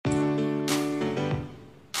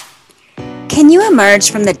Can you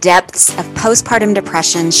emerge from the depths of postpartum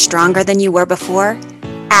depression stronger than you were before?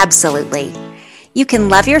 Absolutely. You can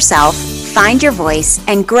love yourself, find your voice,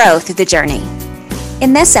 and grow through the journey.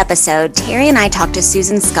 In this episode, Terry and I talked to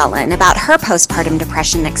Susan Scullin about her postpartum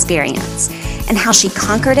depression experience and how she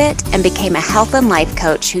conquered it and became a health and life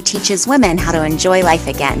coach who teaches women how to enjoy life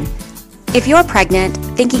again. If you're pregnant,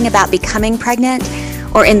 thinking about becoming pregnant,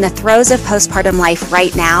 or in the throes of postpartum life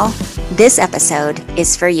right now, this episode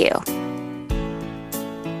is for you.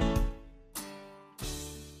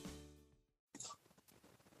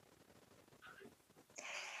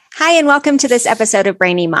 Hi, and welcome to this episode of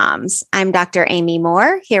Brainy Moms. I'm Dr. Amy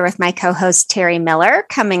Moore, here with my co-host Terry Miller,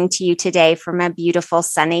 coming to you today from a beautiful,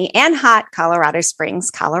 sunny, and hot Colorado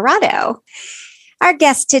Springs, Colorado. Our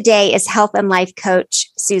guest today is health and life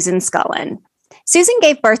coach Susan Scullin. Susan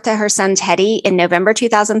gave birth to her son Teddy in November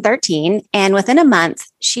 2013, and within a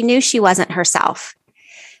month, she knew she wasn't herself.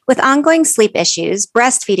 With ongoing sleep issues,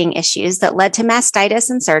 breastfeeding issues that led to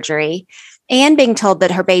mastitis and surgery, and being told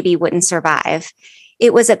that her baby wouldn't survive,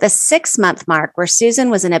 it was at the 6-month mark where Susan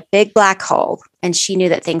was in a big black hole, and she knew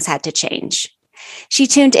that things had to change. She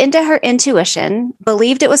tuned into her intuition,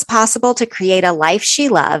 believed it was possible to create a life she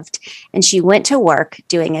loved, and she went to work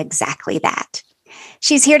doing exactly that.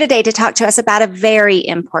 She's here today to talk to us about a very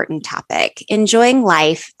important topic, enjoying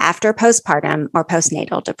life after postpartum or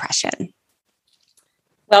postnatal depression.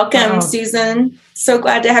 Welcome, Susan. So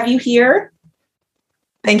glad to have you here.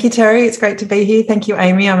 Thank you, Terry. It's great to be here. Thank you,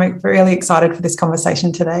 Amy. I'm really excited for this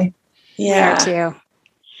conversation today. Yeah. Me too.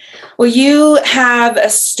 Well, you have a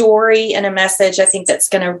story and a message, I think, that's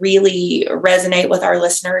going to really resonate with our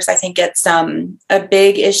listeners. I think it's a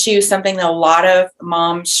big issue, something that a lot of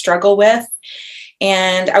moms struggle with.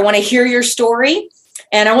 And I want to hear your story.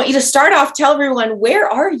 And I want you to start off, tell everyone, where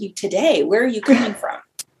are you today? Where are you coming from?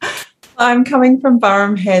 I'm coming from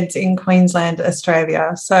Burrum Heads in Queensland,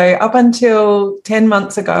 Australia. So up until 10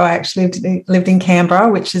 months ago, I actually lived in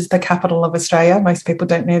Canberra, which is the capital of Australia. Most people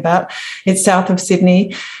don't know that. It's south of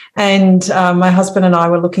Sydney. And my husband and I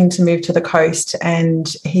were looking to move to the coast.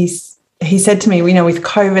 And he said to me, you know, with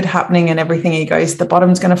COVID happening and everything, he goes, the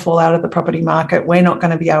bottom's going to fall out of the property market. We're not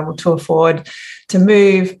going to be able to afford to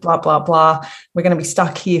move, blah, blah, blah. We're going to be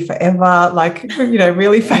stuck here forever, like, you know,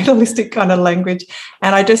 really fatalistic kind of language.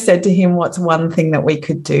 And I just said to him, what's one thing that we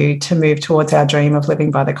could do to move towards our dream of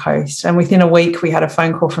living by the coast? And within a week, we had a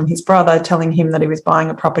phone call from his brother telling him that he was buying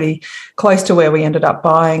a property close to where we ended up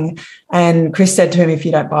buying. And Chris said to him, if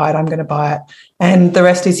you don't buy it, I'm going to buy it. And the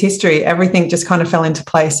rest is history. Everything just kind of fell into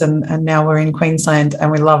place. And now we're in Queensland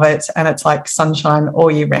and we love it. And it's like sunshine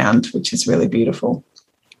all year round, which is really beautiful.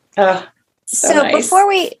 So nice.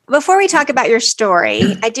 before we talk about your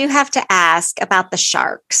story, I do have to ask about the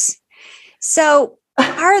sharks. So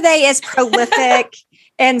are they as prolific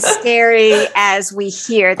and scary as we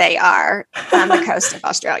hear they are on the coast of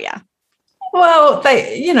Australia? Well,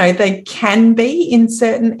 they can be in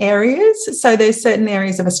certain areas. So there's certain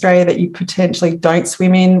areas of Australia that you potentially don't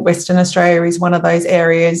swim in. Western Australia is one of those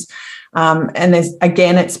areas. And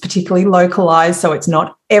it's particularly localized, so it's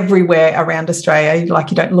not everywhere around Australia.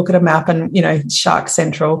 Like, you don't look at a map and, you know, Shark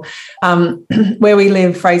Central. Where we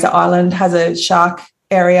live, Fraser Island has a shark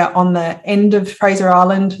area on the end of Fraser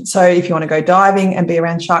Island. So if you want to go diving and be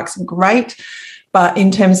around sharks, great. But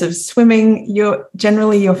in terms of swimming, you're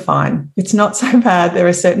fine. It's not so bad. There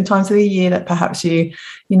are certain times of the year that perhaps you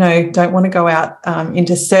don't want to go out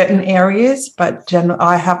into certain areas. But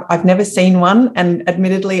I've never seen one, and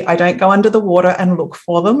admittedly, I don't go under the water and look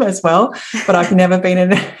for them as well. But I've never been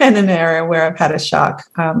in an area where I've had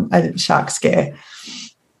a shark scare.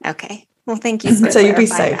 Okay. Well, thank you for so you'll be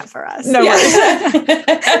safe that for us. No worries.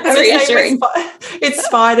 That's reassuring. It's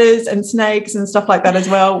spiders and snakes and stuff like that as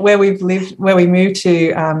well. Where we moved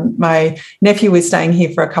to, my nephew was staying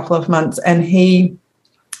here for a couple of months, and he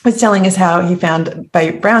was telling us how he found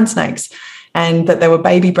brown snakes, and that there were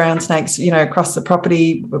baby brown snakes, you know, across the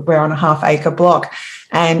property. We're on a 1/2 acre block,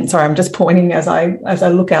 and sorry, I'm just pointing as I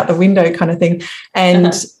look out the window, kind of thing,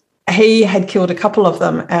 and. He had killed a couple of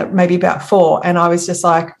them, at maybe about 4. And I was just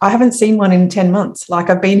like, I haven't seen one in 10 months. Like,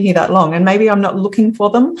 I've been here that long, and maybe I'm not looking for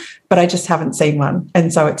them, but I just haven't seen one.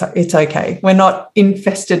 And so it's okay. We're not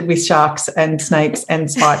infested with sharks and snakes and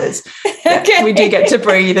spiders. Okay. Yeah, we do get to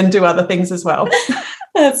breathe and do other things as well.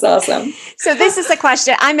 That's awesome. So this is the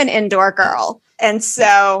question. I'm an indoor girl. And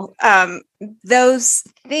so those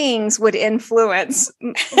things would influence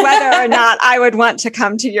whether or not I would want to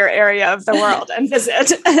come to your area of the world and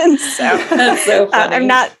visit. And so that's so funny.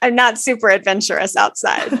 I'm not super adventurous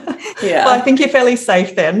outside. Yeah. Well, I think you're fairly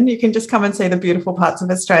safe then. You can just come and see the beautiful parts of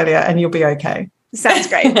Australia and you'll be okay. Sounds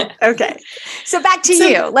great. Okay. So back to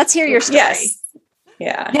you. Let's hear your story. Yes.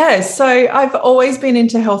 Yeah. So I've always been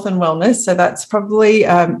into health and wellness. So that's probably,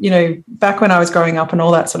 back when I was growing up and all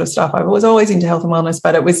that sort of stuff, I was always into health and wellness,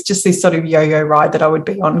 but it was just this sort of yo-yo ride that I would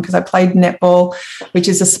be on because I played netball, which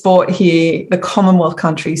is a sport here. The Commonwealth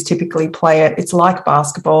countries typically play it. It's like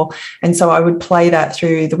basketball. And so I would play that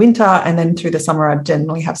through the winter, and then through the summer, I'd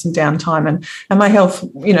generally have some downtime, and my health,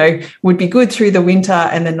 would be good through the winter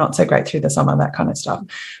and then not so great through the summer, that kind of stuff.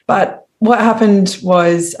 But what happened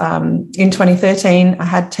was in 2013, I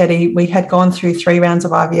had Teddy. We had gone through 3 rounds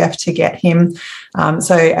of IVF to get him.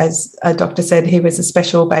 So as a doctor said, he was a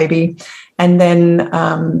special baby. And then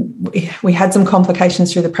we had some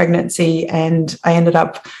complications through the pregnancy, and I ended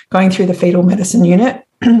up going through the fetal medicine unit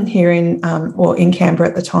here in Canberra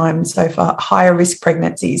at the time. So for higher risk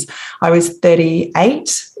pregnancies, I was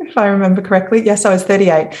 38, if I remember correctly. Yes, I was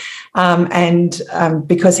 38.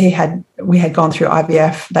 Because we had gone through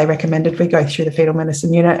IVF, they recommended we go through the fetal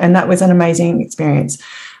medicine unit, and that was an amazing experience.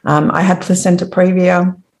 I had placenta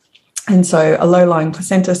previa, and so a low-lying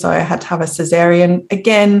placenta, so I had to have a cesarean.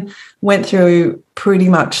 Again, went through pretty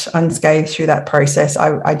much unscathed through that process.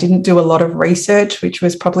 I didn't do a lot of research, which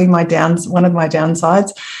was probably one of my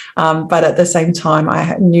downsides. But at the same time,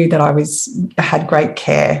 I knew that I had great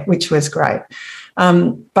care, which was great.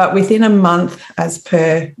 But within a month, as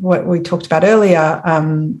per what we talked about earlier,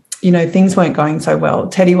 things weren't going so well.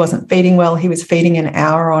 Teddy wasn't feeding well. He was feeding an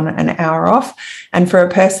hour on, an hour off. And for a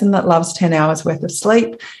person that loves 10 hours worth of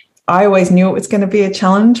sleep, I always knew it was going to be a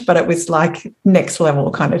challenge, but it was like next level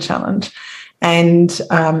kind of challenge. And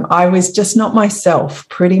I was just not myself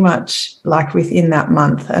pretty much like within that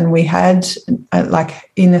month. And we had,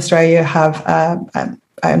 like in Australia, have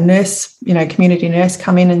a nurse, community nurse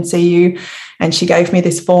come in and see you. And she gave me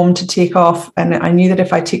this form to tick off. And I knew that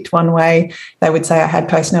if I ticked one way, they would say I had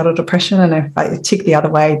postnatal depression. And if I ticked the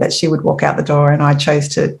other way, that she would walk out the door. And I chose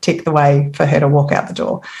to tick the way for her to walk out the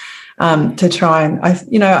door. To try and,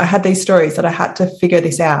 I had these stories that I had to figure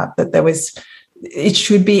this out, that it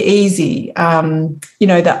should be easy.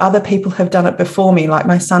 That other people have done it before me. Like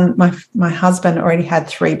my son, my husband already had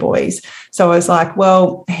 3 boys. So I was like,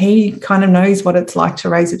 well, he kind of knows what it's like to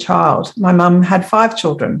raise a child. My mum had 5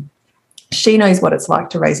 children. She knows what it's like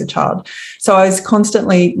to raise a child. So I was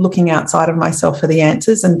constantly looking outside of myself for the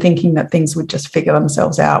answers and thinking that things would just figure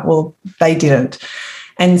themselves out. Well, they didn't.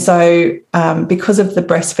 And so because of the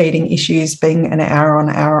breastfeeding issues being an hour on,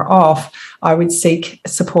 hour off, I would seek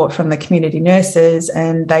support from the community nurses,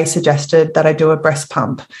 and they suggested that I do a breast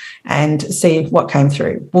pump and see what came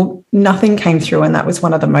through. Well, nothing came through, and that was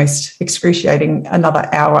one of the most excruciating, another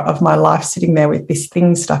hour of my life sitting there with this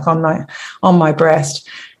thing stuck on my breast.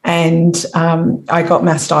 And I got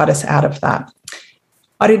mastitis out of that.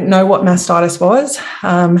 I didn't know what mastitis was.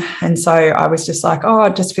 And so I was just like,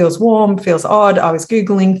 it just feels warm, feels odd. I was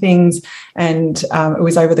Googling things, and it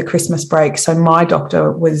was over the Christmas break. So my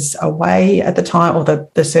doctor was away at the time, or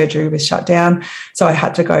the surgery was shut down. So I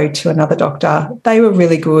had to go to another doctor. They were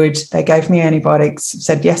really good. They gave me antibiotics,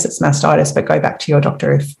 said, yes, it's mastitis, but go back to your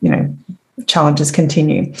doctor if, challenges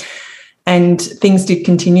continue. And things did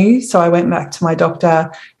continue. So I went back to my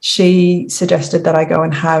doctor. She suggested that I go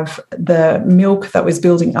and have the milk that was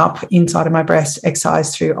building up inside of my breast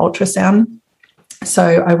excised through ultrasound.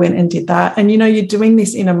 So I went and did that. And, you're doing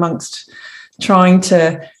this in amongst trying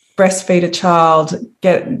to breastfeed a child,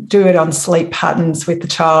 do it on sleep patterns with the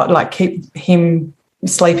child, like keep him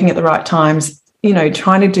sleeping at the right times,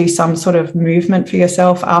 trying to do some sort of movement for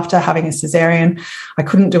yourself after having a cesarean. I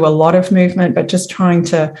couldn't do a lot of movement, but just trying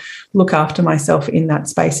to look after myself in that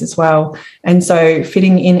space as well. And so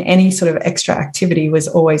fitting in any sort of extra activity was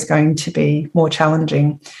always going to be more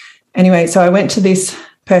challenging. Anyway, so I went to this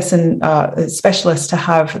person, a specialist, to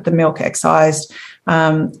have the milk excised.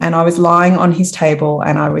 And I was lying on his table,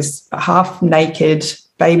 and I was half naked,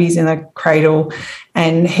 baby's in a cradle,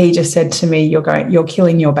 and he just said to me, you're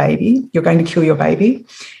killing your baby. You're going to kill your baby.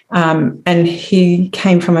 And he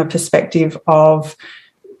came from a perspective of,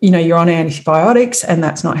 you're on antibiotics and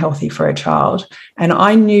that's not healthy for a child. And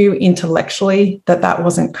I knew intellectually that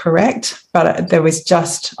wasn't correct, but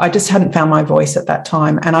I just hadn't found my voice at that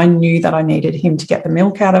time. And I knew that I needed him to get the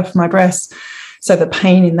milk out of my breast so the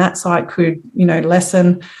pain in that site could,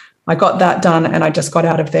 lessen. I got that done, and I just got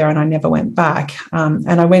out of there, and I never went back. And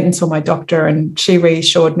I went and saw my doctor, and she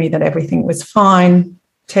reassured me that everything was fine.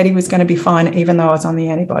 Teddy was going to be fine, even though I was on the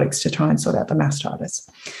antibiotics to try and sort out the mastitis.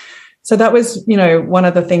 So that was, one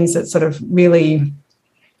of the things that sort of really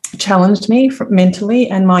challenged me mentally,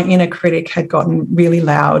 and my inner critic had gotten really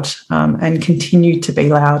loud and continued to be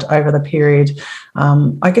loud over the period,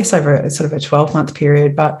 I guess over sort of a 12-month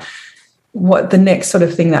period. But what the next sort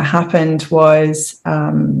of thing that happened was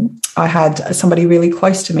I had somebody really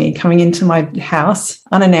close to me coming into my house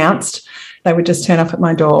unannounced. They would just turn up at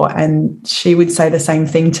my door and she would say the same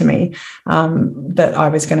thing to me, that I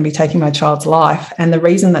was going to be taking my child's life. And the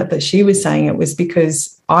reason that she was saying it was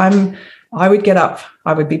because I would get up,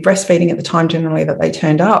 I would be breastfeeding at the time generally that they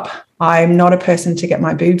turned up. I'm not a person to get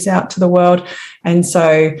my boobs out to the world. And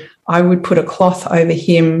so I would put a cloth over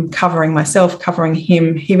him, covering myself, covering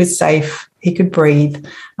him. He was safe, he could breathe.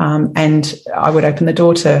 And I would open the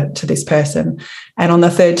door to this person. And on the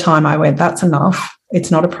third time I went, that's enough. It's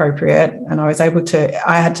not appropriate. And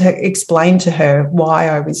I had to explain to her why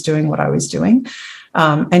I was doing what I was doing.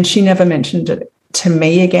 And she never mentioned it to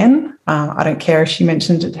me again. I don't care if she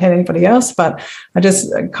mentioned it to anybody else, but I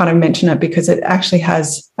just kind of mention it because it actually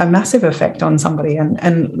has a massive effect on somebody.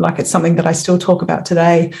 And like, it's something that I still talk about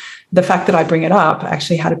today. The fact that I bring it up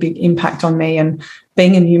actually had a big impact on me. And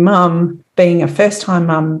being a new mum, being a first-time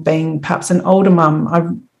mum, being perhaps an older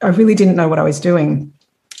mum, I really didn't know what I was doing.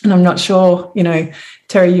 And I'm not sure,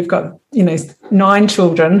 Terry, you've got, 9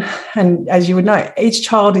 children. And as you would know, each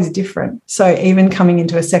child is different. So even coming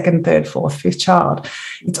into a second, third, fourth, fifth child,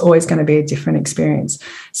 it's always going to be a different experience.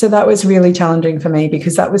 So that was really challenging for me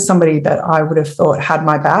because that was somebody that I would have thought had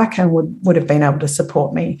my back and would have been able to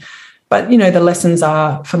support me. But, the lessons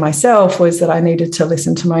are for myself was that I needed to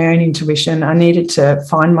listen to my own intuition. I needed to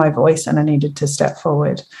find my voice and I needed to step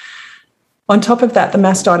forward. On top of that, the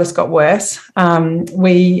mastitis got worse.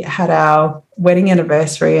 We had our wedding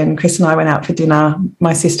anniversary and Chris and I went out for dinner.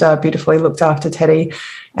 My sister beautifully looked after Teddy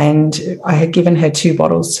and I had given her 2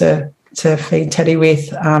 bottles to feed Teddy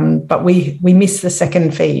with, but we missed the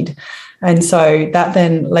second feed. And so that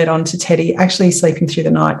then led on to Teddy actually sleeping through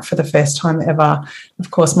the night for the first time ever.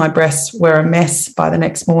 Of course, my breasts were a mess by the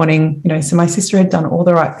next morning. So my sister had done all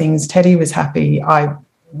the right things. Teddy was happy. I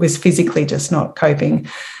was physically just not coping.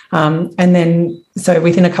 And then, so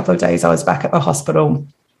within a couple of days, I was back at the hospital.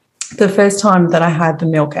 The first time that I had the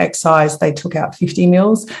milk excised, they took out 50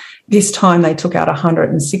 mils. This time they took out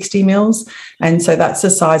 160 mils. And so that's the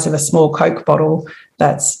size of a small Coke bottle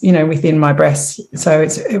that's, within my breast. So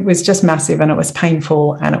it was just massive and it was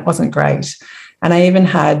painful and it wasn't great. And I even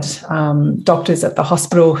had doctors at the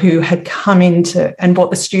hospital who had come in and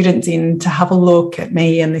brought the students in to have a look at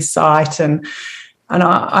me and this site. And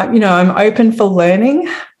I'm open for learning,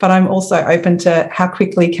 but I'm also open to how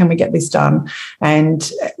quickly can we get this done. And,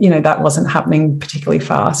 that wasn't happening particularly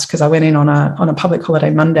fast because I went in on a public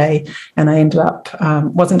holiday Monday and I ended up,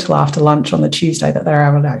 wasn't until after lunch on the Tuesday that they were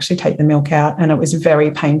able to actually take the milk out. And it was very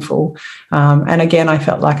painful. And again, I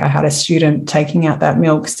felt like I had a student taking out that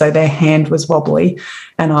milk. So their hand was wobbly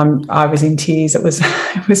and I was in tears. It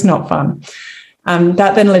was not fun.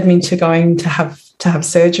 That then led me to going to have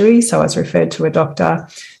surgery. So I was referred to a doctor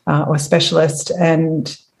or a specialist.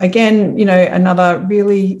 And again, another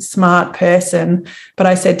really smart person. But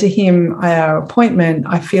I said to him at our appointment,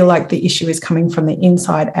 I feel like the issue is coming from the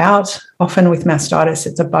inside out. Often with mastitis,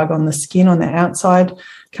 it's a bug on the skin on the outside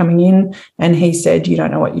coming in. And he said, you don't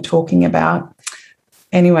know what you're talking about.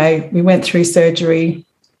 Anyway, we went through surgery.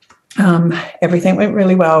 Everything went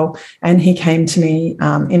really well. And he came to me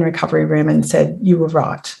in recovery room and said, you were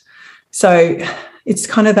right. So it's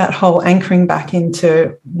kind of that whole anchoring back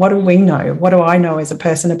into what do we know? What do I know as a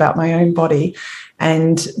person about my own body?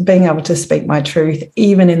 And being able to speak my truth,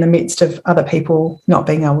 even in the midst of other people not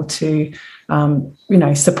being able to,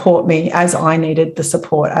 support me as I needed the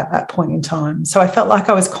support at that point in time. So I felt like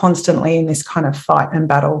I was constantly in this kind of fight and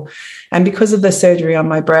battle. And because of the surgery on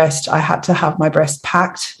my breast, I had to have my breast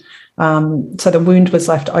packed. So the wound was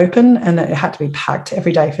left open and it had to be packed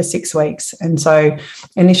every day for 6 weeks. And so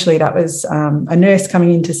initially that was a nurse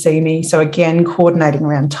coming in to see me. So again, coordinating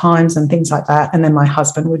around times and things like that. And then my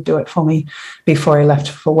husband would do it for me before he left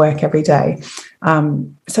for work every day.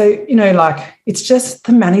 It's just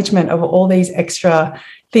the management of all these extra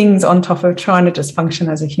things on top of trying to just function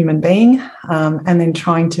as a human being and then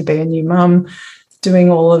trying to be a new mum, doing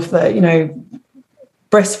all of the,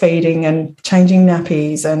 breastfeeding and changing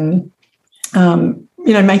nappies and,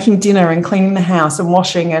 making dinner and cleaning the house and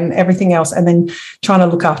washing and everything else, and then trying to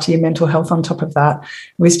look after your mental health on top of that.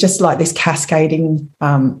 It was just like this cascading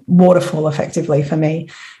waterfall effectively for me.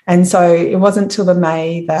 And so it wasn't till the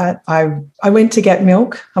May that I went to get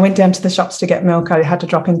milk. I went down to the shops to get milk. I had to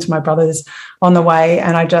drop into my brother's on the way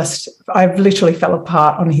and I literally fell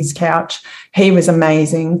apart on his couch. He was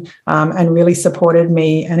amazing and really supported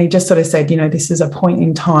me. And he just sort of said, this is a point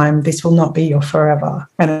in time. This will not be your forever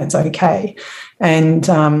and it's okay. And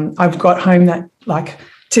I've got home that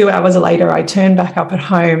 2 hours later, I turned back up at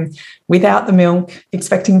home without the milk,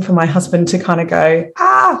 expecting for my husband to kind of go,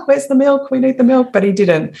 where's the milk? We need the milk. But he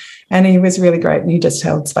didn't. And he was really great. And he just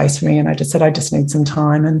held space for me. And I just said, I just need some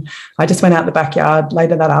time. And I just went out the backyard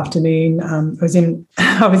later that afternoon.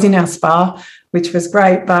 I was in our spa, which was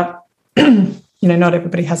great. But, not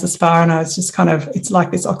everybody has a spa. And I was just it's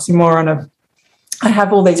like this oxymoron of, I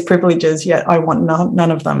have all these privileges, yet I want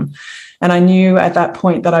none of them. And I knew at that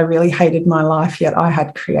point that I really hated my life, yet I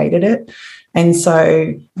had created it. And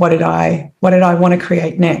so what did I want to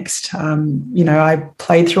create next? I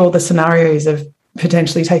played through all the scenarios of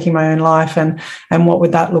potentially taking my own life and what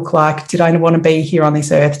would that look like? Did I want to be here on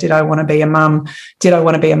this earth? Did I want to be a mum? Did I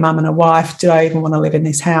want to be a mum and a wife? Did I even want to live in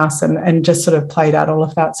this house? And just sort of played out all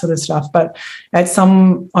of that sort of stuff. But on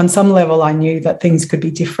some level, I knew that things could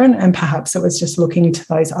be different. And perhaps it was just looking to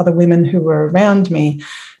those other women who were around me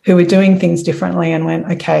who were doing things differently and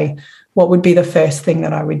went, okay, what would be the first thing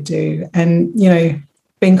that I would do? And,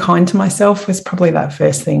 being kind to myself was probably that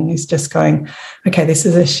first thing, is just going, okay, this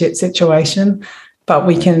is a shit situation, but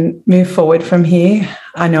we can move forward from here.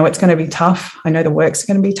 I know it's going to be tough. I know the work's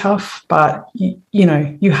going to be tough, but,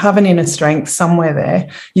 you have an inner strength somewhere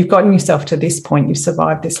there. You've gotten yourself to this point. You've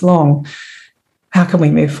survived this long. How can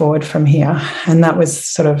we move forward from here? And that was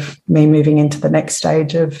sort of me moving into the next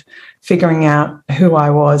stage of figuring out who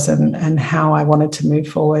I was and how I wanted to move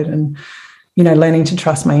forward and, learning to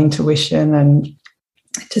trust my intuition and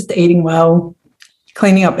just eating well,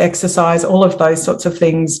 cleaning up exercise, all of those sorts of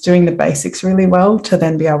things, doing the basics really well to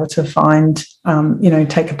then be able to find,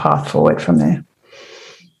 take a path forward from there.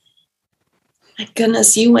 My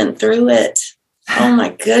goodness, you went through it. Oh my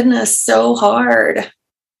goodness, so hard.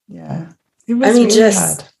 Yeah. It was really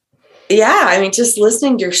hard. Yeah, just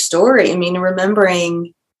listening to your story,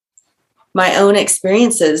 remembering my own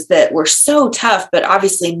experiences that were so tough, but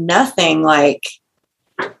obviously nothing like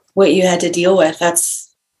what you had to deal with.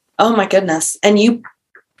 That's, oh my goodness. And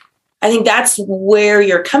I think that's where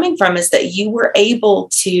you're coming from, is that you were able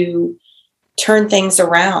to turn things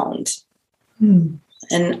around. And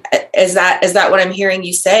is that what I'm hearing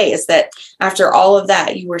you say, is that after all of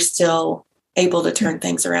that, you were still able to turn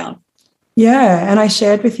things around? Yeah, and I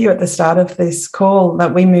shared with you at the start of this call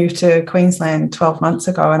that we moved to Queensland 12 months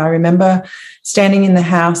ago, and I remember standing in the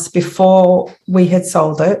house before we had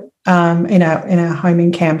sold it in our home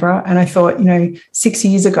in Canberra, and I thought, 6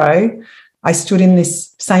 years ago, I stood in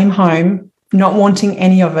this same home, not wanting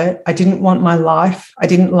any of it. I didn't want my life. I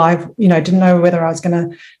didn't didn't know whether I was going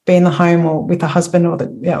to be in the home or with a husband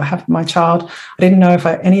or have my child. I didn't know if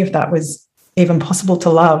any of that was even possible to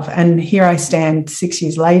love. And here I stand 6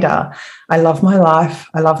 years later. I love my life.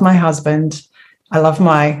 I love my husband. I love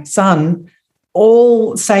my son.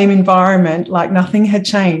 All same environment, like nothing had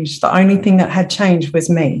changed. The only thing that had changed was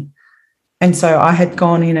me. And so I had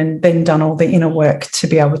gone in and then done all the inner work to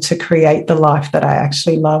be able to create the life that I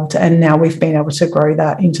actually loved. And now we've been able to grow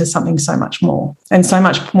that into something so much more and so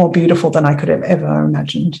much more beautiful than I could have ever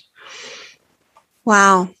imagined.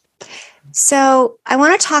 Wow. So I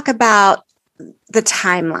want to talk about the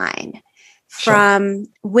timeline from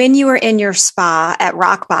when you were in your spa at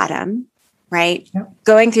rock bottom, right? Yep.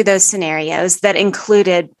 Going through those scenarios that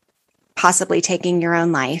included possibly taking your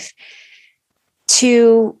own life,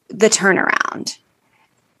 to the turnaround.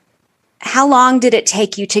 How long did it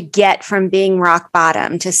take you to get from being rock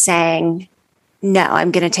bottom to saying, no,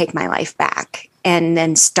 I'm going to take my life back, and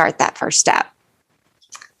then start that first step?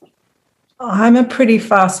 I'm a pretty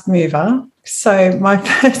fast mover. So my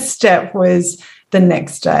first step was the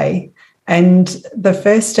next day. And the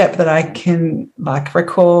first step that I can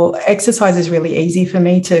recall, exercise is really easy for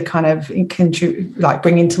me to kind of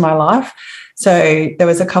bring into my life. So there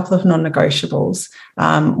was a couple of non-negotiables.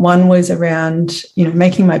 One was around,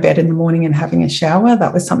 making my bed in the morning and having a shower.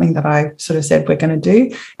 That was something that I sort of said we're going to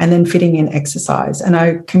do, and then fitting in exercise. And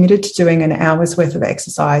I committed to doing an hour's worth of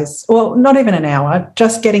exercise. Well, not even an hour,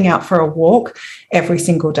 just getting out for a walk every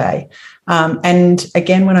single day. And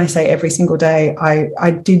again, when I say every single day,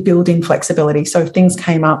 I did build in flexibility. So if things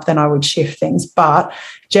came up, then I would shift things. But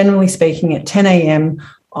generally speaking, at 10 a.m.,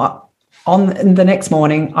 on the next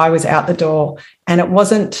morning, I was out the door, and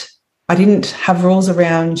I didn't have rules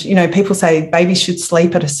around, people say babies should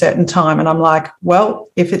sleep at a certain time. And I'm like, well,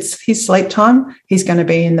 if it's his sleep time, he's going to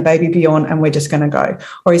be in the baby beyond and we're just going to go,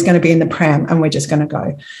 or he's going to be in the pram and we're just going to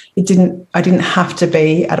go. I didn't have to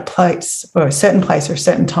be at a place or a certain place or a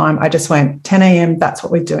certain time. I just went 10 a.m. That's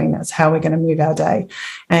what we're doing. That's how we're going to move our day.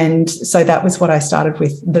 And so that was what I started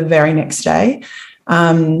with the very next day.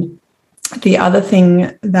 The other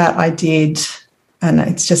thing that I did and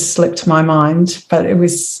it's just slipped my mind, but it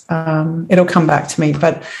was, it'll come back to me.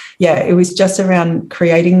 But yeah, it was just around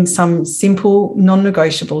creating some simple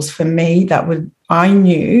non-negotiables for me I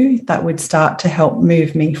knew that would start to help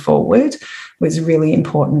move me forward, was really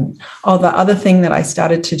important. Oh, the other thing that I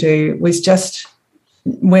started to do was just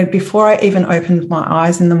before I even opened my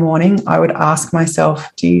eyes in the morning, I would ask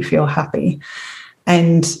myself, do you feel happy?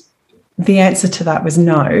 And the answer to that was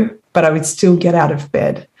no, but I would still get out of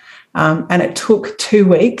bed. And it took 2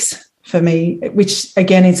 weeks for me, which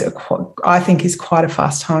again I think is quite a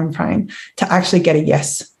fast time frame, to actually get a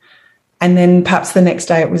yes. And then perhaps the next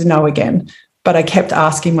day it was no again. But I kept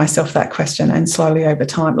asking myself that question, and slowly over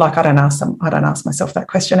time, like I don't ask myself that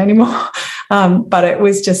question anymore. But it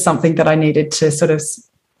was just something that I needed to sort of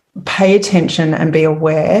pay attention and be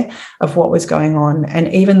aware of what was going on.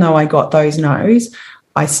 And even though I got those no's,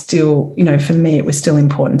 I still, for me, it was still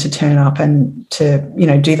important to turn up and to,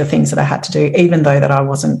 do the things that I had to do, even though that I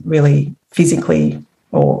wasn't really physically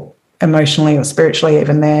or emotionally or spiritually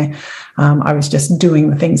even there. I was just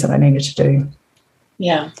doing the things that I needed to do.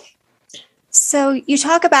 Yeah. So you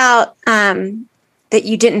talk about that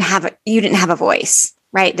you didn't have a voice,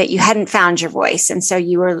 right? That you hadn't found your voice, and so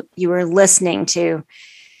you were listening to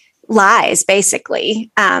lies,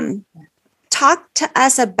 basically. Talk to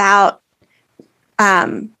us about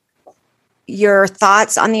your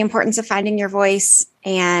thoughts on the importance of finding your voice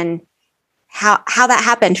and how that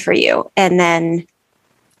happened for you, and then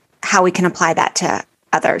how we can apply that to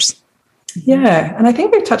others. Yeah. And I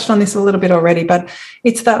think we've touched on this a little bit already, but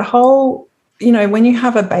it's that whole, when you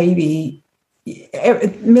have a baby,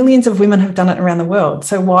 millions of women have done it around the world.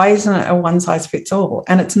 So why isn't it a one size fits all?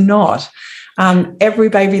 And it's not. Every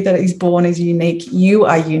baby that is born is unique. You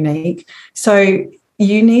are unique. So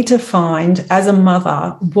you need to find, as a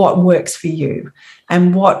mother, what works for you.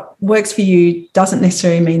 And what works for you doesn't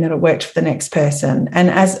necessarily mean that it worked for the next person. And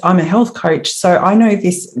as I'm a health coach, so I know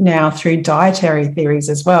this now through dietary theories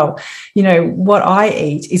as well. What I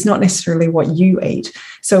eat is not necessarily what you eat.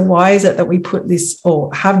 So why is it that we put this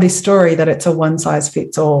or have this story that it's a one size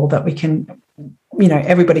fits all, that we can,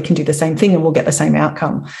 everybody can do the same thing and we'll get the same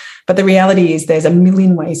outcome. But the reality is there's a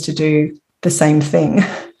million ways to do the same thing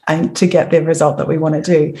and to get the result that we want to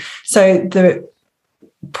do. So the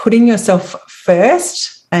putting yourself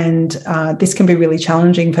first, and this can be really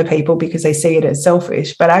challenging for people because they see it as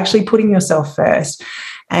selfish, but actually putting yourself first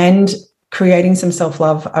and creating some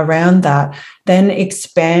self-love around that then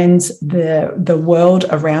expands the world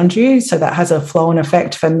around you. So that has a flow-on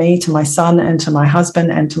effect for me, to my son and to my husband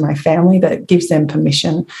and to my family, that gives them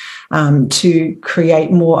permission to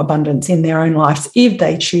create more abundance in their own lives if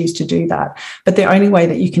they choose to do that. But the only way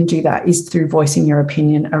that you can do that is through voicing your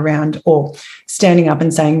opinion around, or standing up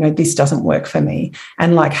and saying, no, this doesn't work for me.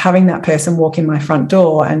 And like having that person walk in my front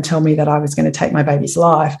door and tell me that I was going to take my baby's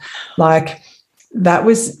life,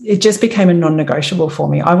 it just became a non-negotiable for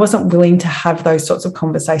me. I wasn't willing to have those sorts of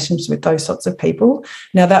conversations with those sorts of people.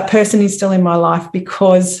 Now, that person is still in my life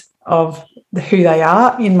because of who they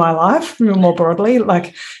are in my life more broadly.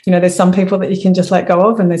 There's some people that you can just let go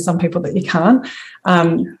of, and there's some people that you can't.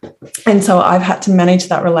 And so I've had to manage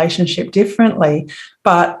that relationship differently.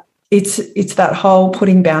 But it's that whole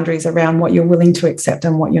putting boundaries around what you're willing to accept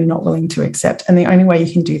and what you're not willing to accept. And the only way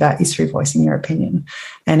you can do that is through voicing your opinion.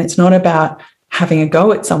 And it's not about having a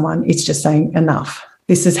go at someone. It's just saying, enough.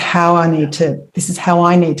 This is how I need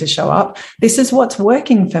to show up. This is what's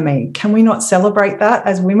working for me. Can we not celebrate that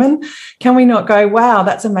as women? Can we not go, wow,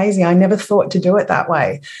 that's amazing. I never thought to do it that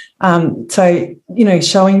way.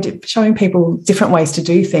 Showing people different ways to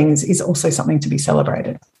do things is also something to be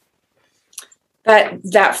celebrated. But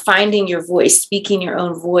that finding your voice, speaking your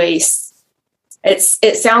own voice,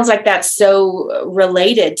 it sounds like that's so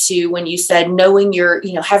related to when you said knowing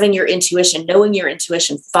having your intuition,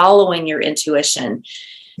 following your intuition.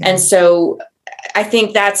 Yeah. And so I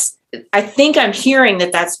think I'm hearing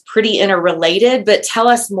that that's pretty interrelated, but tell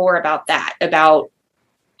us more about that, about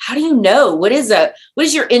how do you know? What is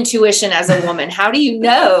your intuition as a woman? How do you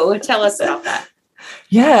know? Tell us about that.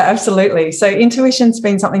 Yeah, absolutely. So intuition's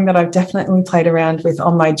been something that I've definitely played around with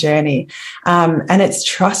on my journey. And it's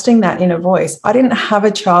trusting that inner voice. I didn't have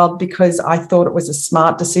a child because I thought it was a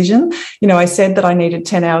smart decision. I said that I needed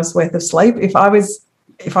 10 hours worth of sleep. If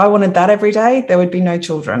I wanted that every day, there would be no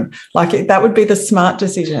children. That would be the smart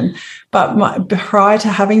decision. But prior to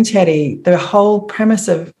having Teddy, the whole premise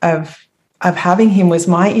of having him was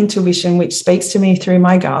my intuition, which speaks to me through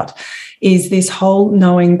my gut, is this whole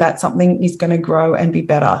knowing that something is going to grow and be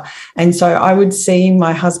better. And so I would see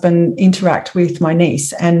my husband interact with my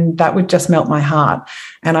niece, and that would just melt my heart.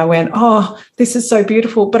 And I went, oh, this is so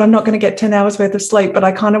beautiful, but I'm not going to get 10 hours worth of sleep, but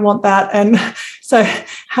I kind of want that. And So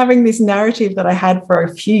having this narrative that I had for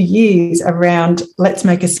a few years around let's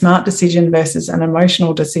make a smart decision versus an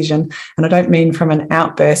emotional decision, and I don't mean from an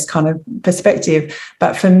outburst kind of perspective,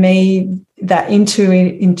 but for me, that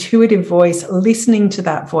intuitive voice, listening to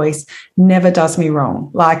that voice never does me wrong.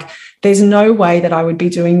 Like there's no way that I would be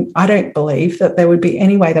doing, I don't believe that there would be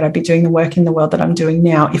any way that I'd be doing the work in the world that I'm doing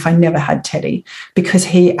now if I never had Teddy, because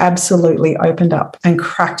he absolutely opened up and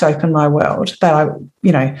cracked open my world that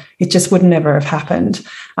it just would never have happened,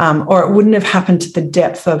 or it wouldn't have happened to the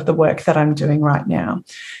depth of the work that I'm doing right now.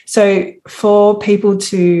 So for people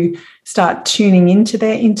to start tuning into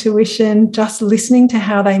their intuition, just listening to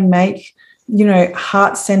how they make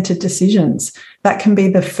heart-centered decisions. That can be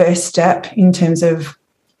the first step in terms of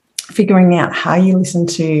figuring out how you listen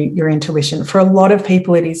to your intuition. For a lot of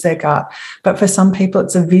people, it is their gut, but for some people,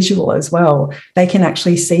 it's a visual as well. They can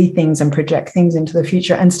actually see things and project things into the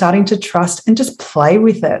future, and starting to trust and just play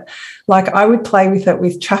with it. Like I would play with it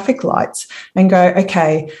with traffic lights and go,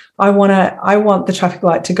 okay, I want the traffic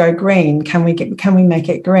light to go green. Can we make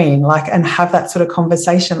it green? And have that sort of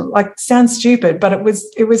conversation. Like sounds stupid, but it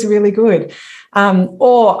was really good.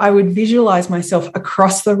 Or I would visualize myself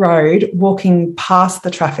across the road walking past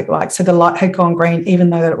the traffic light. So the light had gone green,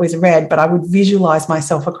 even though that it was red, but I would visualize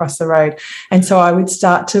myself across the road. And so I would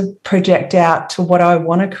start to project out to what I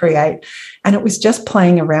want to create. And it was just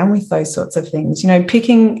playing around with those sorts of things,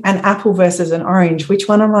 picking an apple versus an orange. Which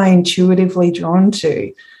one am I intuitively drawn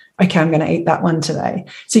to? Okay, I'm going to eat that one today.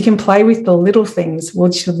 So you can play with the little things,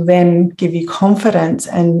 which will then give you confidence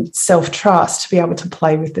and self-trust to be able to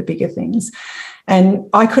play with the bigger things. And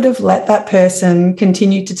I could have let that person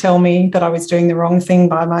continue to tell me that I was doing the wrong thing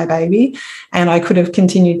by my baby, and I could have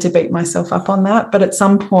continued to beat myself up on that. But at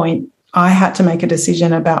some point, I had to make a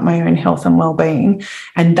decision about my own health and well-being,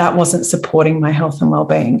 and that wasn't supporting my health and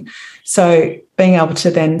well-being. So being able to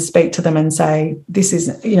then speak to them and say, this is,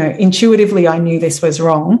 intuitively I knew this was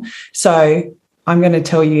wrong. So I'm going to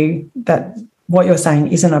tell you that what you're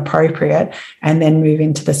saying isn't appropriate, and then move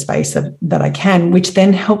into the space that I can, which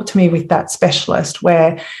then helped me with that specialist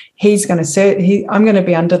where I'm going to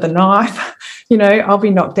be under the knife, I'll be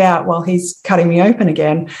knocked out while he's cutting me open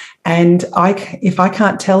again. And if I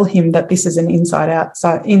can't tell him that this is an inside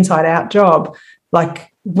out job,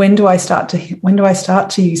 like when do I start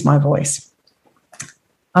to use my voice?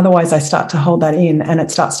 Otherwise, I start to hold that in, and it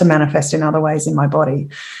starts to manifest in other ways in my body.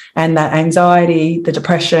 And that anxiety, the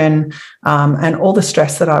depression, and all the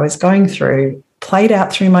stress that I was going through played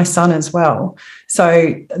out through my son as well.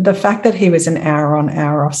 So the fact that he was an hour on,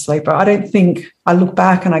 hour off sleeper, I don't think, I look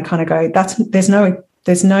back and I kind of go,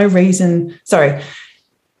 there's no reason. Sorry,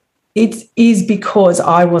 it is because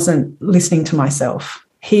I wasn't listening to myself.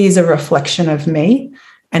 He is a reflection of me.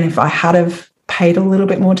 And if I had have paid a little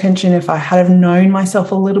bit more attention, if I had have known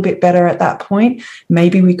myself a little bit better at that point,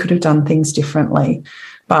 maybe we could have done things differently.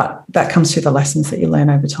 But that comes through the lessons that you learn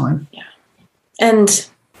over time. Yeah. And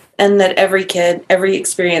that every kid, every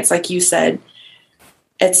experience, like you said,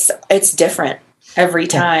 it's different every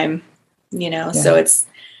time, Yeah. So it's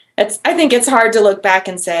I think it's hard to look back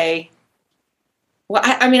and say, well,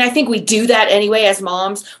 I mean, I think we do that anyway as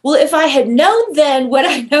moms. Well, if I had known then what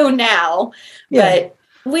I know now, but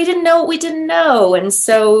we didn't know what we didn't know. And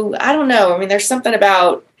so I don't know. I mean, there's something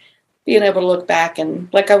about being able to look back and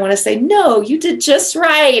I want to say, no, you did just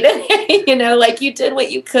right. You did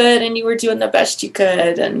what you could and you were doing the best you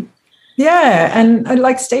could. And yeah. And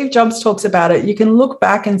like Steve Jobs talks about it, you can look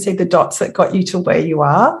back and see the dots that got you to where you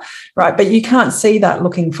are, right? But you can't see that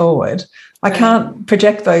looking forward. I can't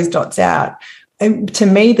project those dots out. And to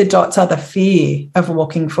me, the dots are the fear of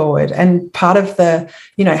walking forward. And part of the,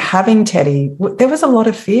 having Teddy, there was a lot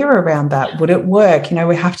of fear around that. Would it work?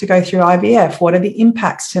 We have to go through IVF. What are the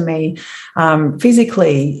impacts to me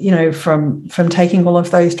physically, from taking all of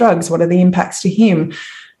those drugs? What are the impacts to him?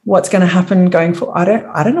 What's going to happen going forward?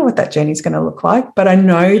 I don't know what that journey is going to look like, but I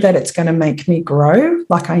know that it's going to make me grow.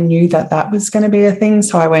 Like I knew that was going to be a thing.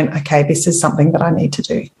 So I went, okay, this is something that I need to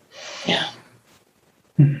do. Yeah.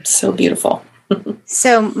 So beautiful.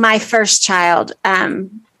 So my first child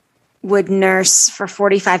would nurse for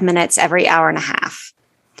 45 minutes every hour and a half.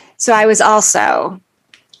 So I was also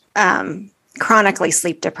chronically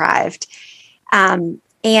sleep deprived. And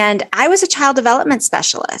I was a child development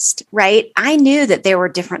specialist, right? I knew that there were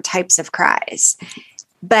different types of cries.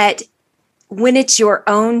 But when it's your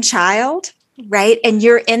own child, right, and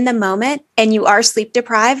you're in the moment and you are sleep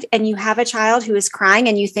deprived and you have a child who is crying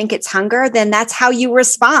and you think it's hunger, then that's how you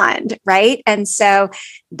respond, right? And so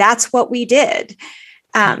that's what we did.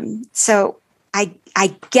 So I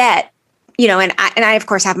get, and I of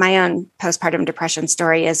course have my own postpartum depression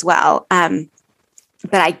story as well.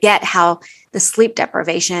 But I get how the sleep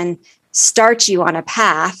deprivation starts you on a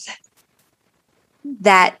path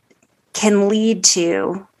that can lead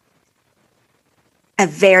to a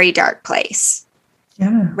very dark place.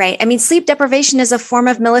 Yeah. Right. I mean, sleep deprivation is a form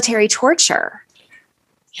of military torture.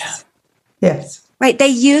 Yeah. Yes. Right. They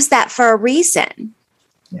use that for a reason.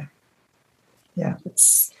 Yeah. Yeah.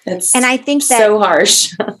 It's and I think that so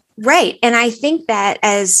harsh. Right. And I think that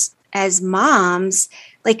as moms,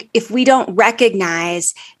 like if we don't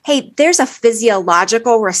recognize, hey, there's a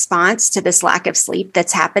physiological response to this lack of sleep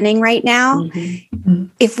that's happening right now. Mm-hmm.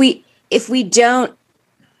 If we don't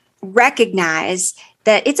recognize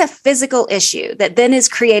that it's a physical issue that then is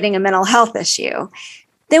creating a mental health issue,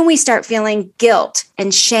 then we start feeling guilt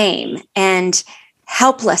and shame and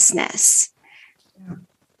helplessness. Yeah.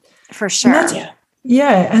 For sure.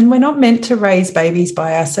 Yeah, and we're not meant to raise babies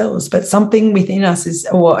by ourselves, but something within us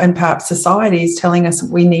and perhaps society is telling us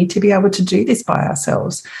we need to be able to do this by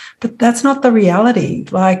ourselves. But that's not the reality.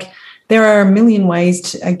 Like, there are a million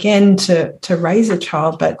ways to raise a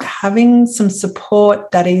child, but having some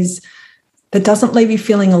support that doesn't leave you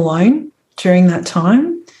feeling alone during that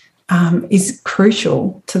time is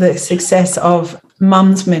crucial to the success of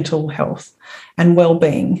mum's mental health and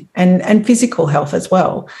well-being and physical health as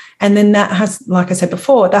well. And then that has, like I said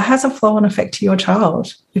before, that has a flow-on effect to your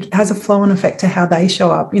child. It has a flow-on effect to how they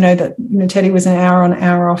show up. Teddy was an hour on,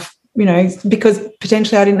 hour off, because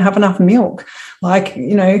potentially I didn't have enough milk.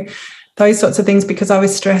 Those sorts of things, because I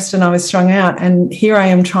was stressed and I was strung out. And here I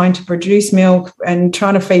am trying to produce milk and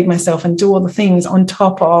trying to feed myself and do all the things on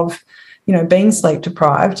top of, being sleep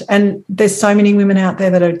deprived. And there's so many women out there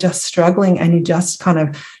that are just struggling, and you just kind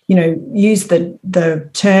of, use the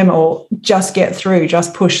term or just get through,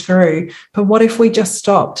 just push through. But what if we just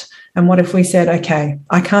stopped? And what if we said, okay,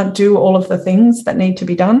 I can't do all of the things that need to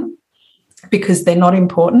be done because they're not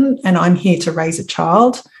important, and I'm here to raise a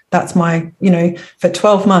child. That's my, for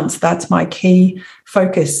 12 months, that's my key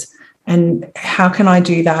focus. And how can I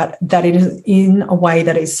do that it is in a way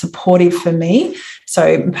that is supportive for me?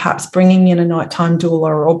 So perhaps bringing in a nighttime doula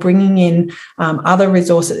or bringing in other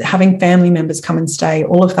resources, having family members come and stay,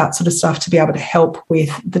 all of that sort of stuff to be able to help with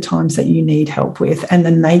the times that you need help with. And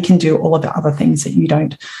then they can do all of the other things that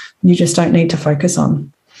you just don't need to focus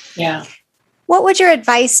on. Yeah. What would your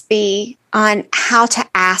advice be on how to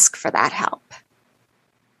ask for that help?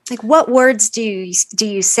 Like, what words do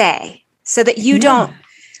you say so that you don't,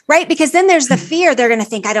 right? Because then there's the fear they're going to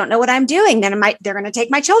think, I don't know what I'm doing. Then they're going to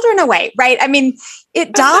take my children away, right? I mean,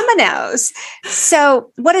 it dominoes.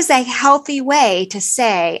 So what is a healthy way to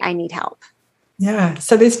say, I need help? Yeah.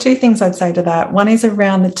 So there's two things I'd say to that. One is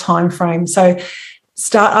around the time frame. So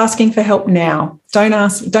start asking for help now.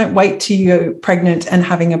 Don't wait till you're pregnant and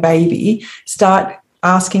having a baby. Start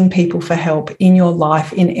asking people for help in your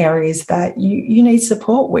life in areas that you need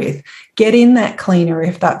support with. Get in that cleaner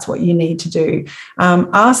if that's what you need to do.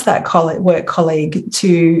 Ask that work colleague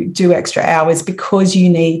to do extra hours because you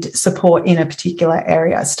need support in a particular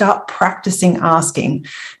area. Start practicing asking,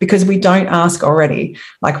 because we don't ask already.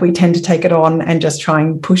 Like, we tend to take it on and just try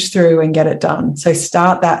and push through and get it done. So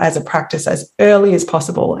start that as a practice as early as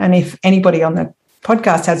possible. And if anybody on the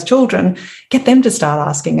podcast has children, get them to start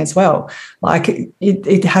asking as well. Like,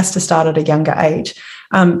 it has to start at a younger age.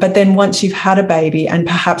 But then once you've had a baby and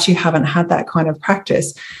perhaps you haven't had that kind of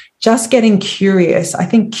practice, just getting curious. I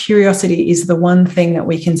think curiosity is the one thing that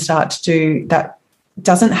we can start to do that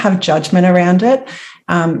doesn't have judgment around it.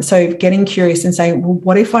 So getting curious and saying, well,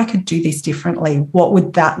 what if I could do this differently? What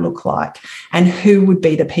would that look like? And who would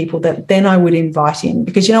be the people that then I would invite in?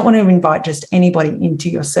 Because you don't want to invite just anybody into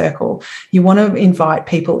your circle. You want to invite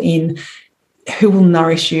people in who will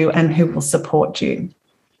nourish you and who will support you.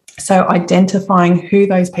 So identifying who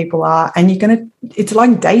those people are, and it's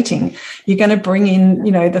like dating. You're going to bring in,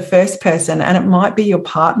 the first person, and it might be your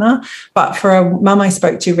partner. But for a mum I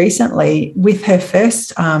spoke to recently, with her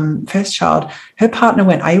first child, her partner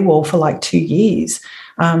went AWOL for like 2 years.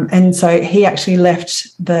 And so he actually left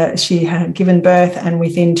she had given birth, and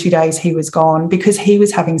within 2 days he was gone because he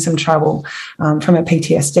was having some trouble from a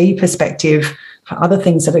PTSD perspective, for other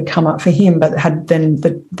things that had come up for him, but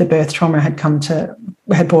the birth trauma had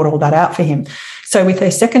brought all that out for him. So with her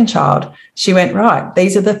second child, she went, right,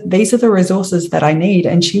 these are the resources that I need.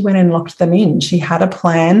 And she went and locked them in. She had a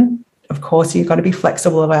plan. Of course, you've got to be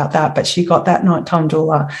flexible about that, but she got that nighttime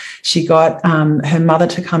doula. She got her mother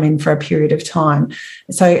to come in for a period of time.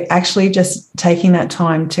 So actually just taking that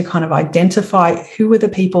time to kind of identify who are the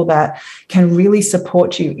people that can really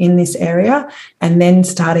support you in this area, and then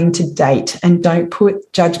starting to date, and don't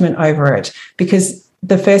put judgment over it, because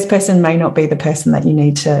the first person may not be the person that you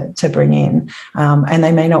need to bring in, and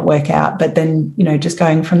they may not work out. But then, just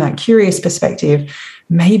going from that curious perspective,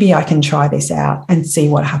 maybe I can try this out and see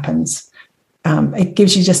what happens. It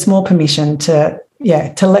gives you just more permission to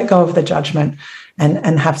let go of the judgment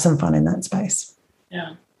and have some fun in that space.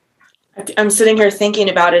 Yeah. I'm sitting here thinking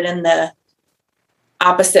about it in the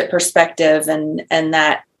opposite perspective, and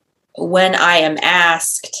that when I am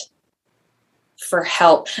asked for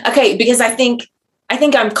help, okay, because I think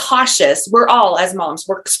I'm cautious. We're all, as moms,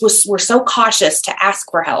 we're so cautious to ask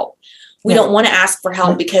for help. We don't want to ask for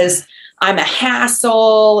help because I'm a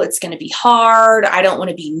hassle. It's going to be hard. I don't want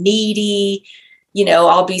to be needy.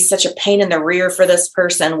 I'll be such a pain in the rear for this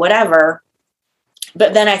person, whatever.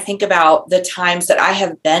 But then I think about the times that I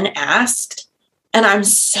have been asked, and I'm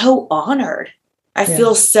so honored. I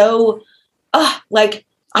feel so, like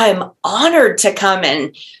I'm honored to come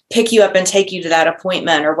and pick you up and take you to that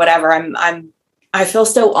appointment or whatever. I feel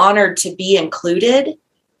so honored to be included.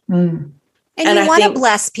 And you want to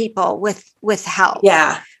bless people with help.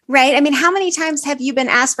 Yeah. Right. I mean, how many times have you been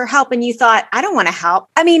asked for help and you thought, I don't want to help?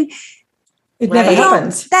 I mean, it never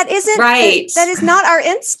happens. That isn't right. That is not our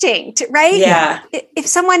instinct, right? Yeah. If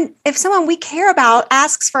someone we care about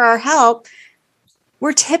asks for our help,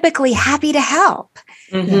 we're typically happy to help.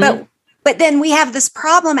 Mm-hmm. But then we have this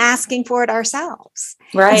problem asking for it ourselves.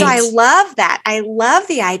 Right. And so I love that. I love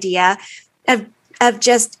the idea of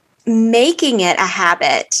just making it a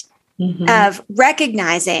habit of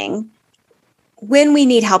recognizing when we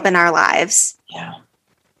need help in our lives. Yeah.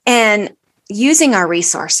 And using our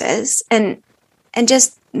resources and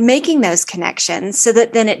just making those connections so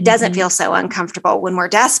that then it doesn't feel so uncomfortable when we're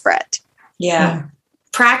desperate. Yeah.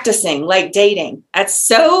 Practicing like dating. That's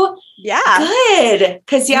so good.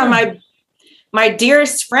 Because my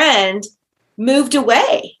dearest friend moved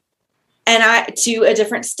away to a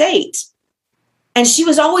different state. And she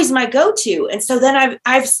was always my go-to. And so then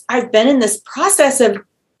I've been in this process of,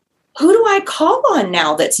 who do I call on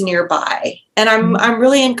now that's nearby? And I'm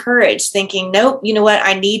really encouraged, thinking, nope, you know what?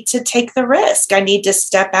 I need to take the risk. I need to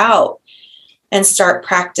step out and start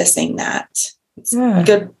practicing that.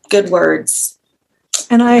 Good words.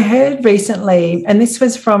 And I heard recently, and this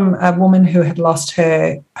was from a woman who had lost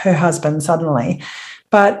her husband suddenly,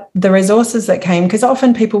 but the resources that came, because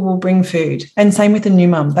often people will bring food, and same with a new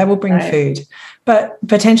mum, they will bring food. But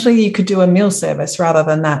potentially you could do a meal service rather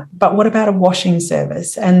than that. But what about a washing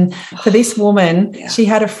service? And for this woman, she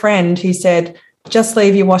had a friend who said, just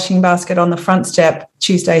leave your washing basket on the front step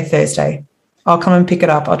Tuesday, Thursday. I'll come and pick it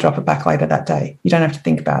up. I'll drop it back later that day. You don't have to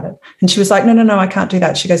think about it. And she was like, no, I can't do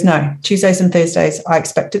that. She goes, no, Tuesdays and Thursdays, I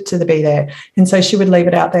expect it to be there. And so she would leave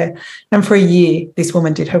it out there. And for a year, this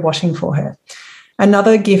woman did her washing for her.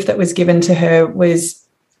 Another gift that was given to her was,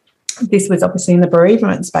 this was obviously in the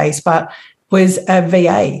bereavement space, but was a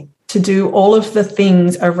VA to do all of the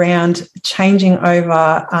things around changing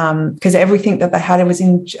over, because everything that they had was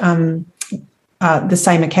in the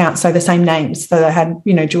same account, so the same names. So they had,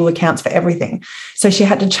 dual accounts for everything. So she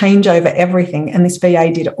had to change over everything, and this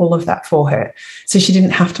VA did all of that for her. So she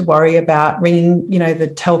didn't have to worry about ringing, the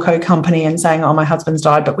telco company and saying, oh, my husband's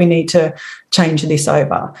died, but we need to change this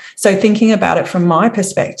over. So thinking about it from my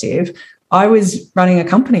perspective, I was running a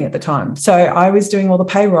company at the time. So I was doing all the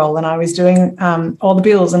payroll, and I was doing all the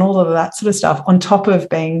bills and all of that sort of stuff on top of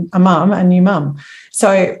being a new mum.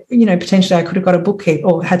 So, potentially I could have got a bookkeeper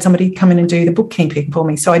or had somebody come in and do the bookkeeping for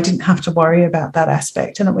me. So I didn't have to worry about that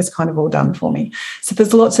aspect, and it was kind of all done for me. So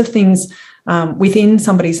there's lots of things within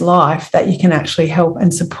somebody's life that you can actually help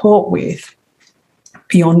and support with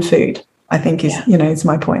beyond food, I think is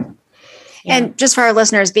my point. Yeah. And just for our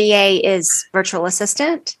listeners, VA is virtual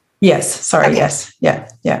assistant? Yes. Sorry. Okay. Yes. Yeah.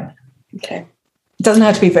 Okay. It doesn't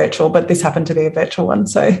have to be virtual, but this happened to be a virtual one.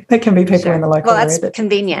 So there can be people in the local area. Well, that's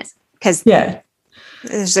convenient because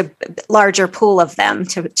there's a larger pool of them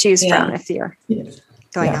to choose from if you're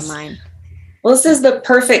going online. Well, this is the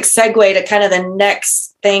perfect segue to kind of the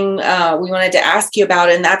next thing we wanted to ask you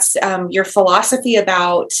about, and that's your philosophy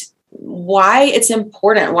about why it's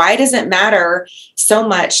important. Why does it matter so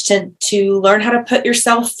much to learn how to put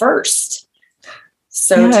yourself first?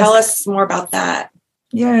 So tell us more about that.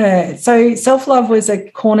 Yeah. So self-love was a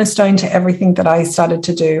cornerstone to everything that I started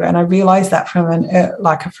to do. And I realized that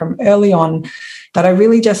from early on, that I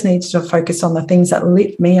really just needed to focus on the things that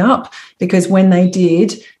lit me up, because when they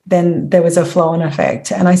did, then there was a flow-on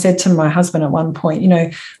effect. And I said to my husband at one point,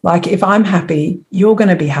 like, if I'm happy, you're going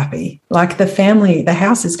to be happy. Like the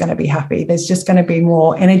house is going to be happy. There's just going to be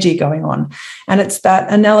more energy going on. And it's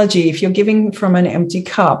that analogy. If you're giving from an empty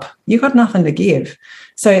cup, you've got nothing to give.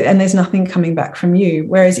 So, and there's nothing coming back from you.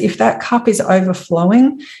 Whereas if that cup is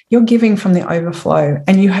overflowing, you're giving from the overflow,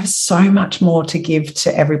 and you have so much more to give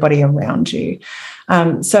to everybody around you.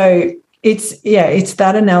 So it's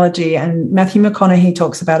that analogy. And Matthew McConaughey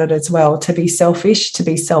talks about it as well, to be selfish, to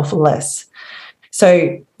be selfless.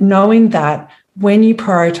 So knowing that when you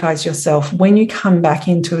prioritize yourself, when you come back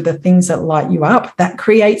into the things that light you up, that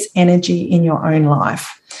creates energy in your own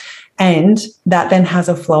life. And that then has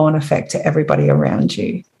a flow-on effect to everybody around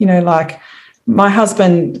you. Like my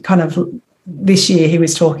husband kind of this year, he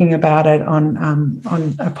was talking about it on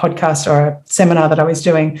a podcast or a seminar that I was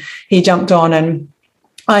doing. He jumped on and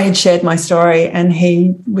I had shared my story, and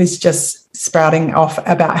he was just sprouting off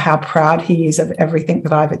about how proud he is of everything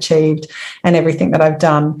that I've achieved and everything that I've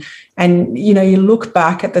done. And, you look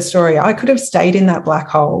back at the story, I could have stayed in that black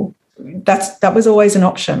hole. That was always an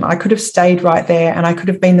option. I could have stayed right there, and I could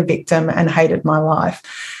have been the victim and hated my life.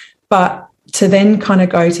 But to then kind of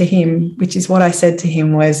go to him, which is what I said to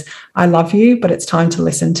him, was, I love you, but it's time to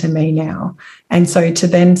listen to me now. And so to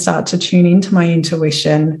then start to tune into my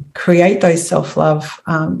intuition, create those self-love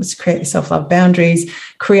boundaries,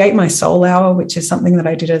 create my soul hour, which is something that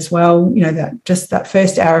I did as well. That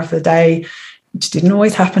first hour of the day, which didn't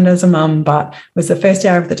always happen as a mum, but was the first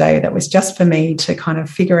hour of the day that was just for me to kind of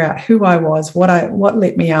figure out who I was, what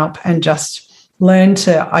lit me up, and just learn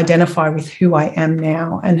to identify with who I am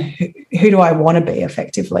now and who do I want to be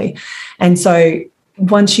effectively. And so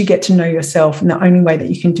once you get to know yourself, and the only way that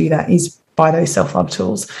you can do that is by those self-love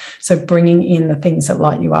tools. So bringing in the things that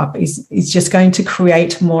light you up is just going to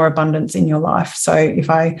create more abundance in your life. So if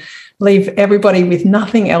I leave everybody with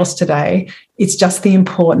nothing else today, it's just the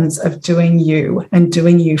importance of doing you, and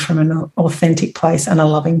doing you from an authentic place and a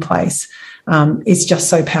loving place. It's just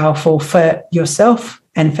so powerful for yourself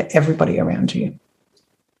and for everybody around you.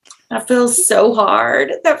 That feels so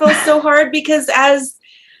hard. Because as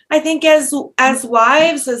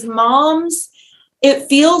wives, as moms, it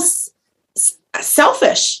feels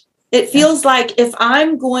selfish. It feels like if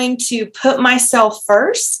I'm going to put myself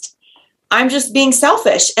first, I'm just being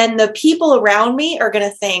selfish. And the people around me are going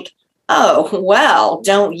to think, oh, well,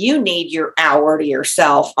 don't you need your hour to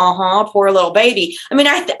yourself? Poor little baby. I mean,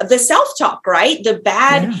 the self-talk, right? The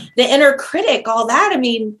bad, the inner critic, all that. I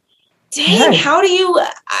mean, dang, how do you,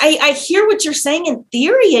 I hear what you're saying in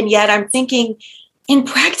theory, and yet I'm thinking in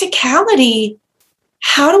practicality,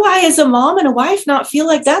 how do I, as a mom and a wife, not feel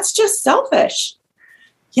like that's just selfish?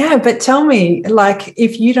 Yeah, but tell me, like,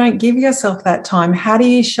 if you don't give yourself that time, how do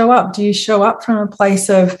you show up? Do you show up from a place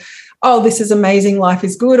of, oh, this is amazing, life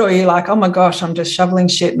is good? Or are you like, oh my gosh, I'm just shoveling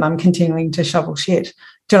shit and I'm continuing to shovel shit?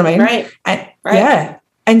 Do you know what I mean? Right. Yeah.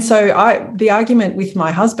 And so the argument with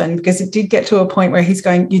my husband, because it did get to a point where he's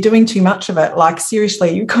going, you're doing too much of it. Like,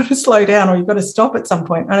 seriously, you've got to slow down, or you've got to stop at some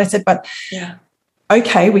point. And I said, but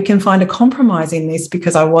okay, we can find a compromise in this,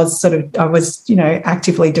 because I was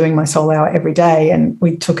actively doing my soul hour every day, and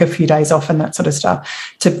we took a few days off and that sort of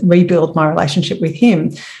stuff to rebuild my relationship with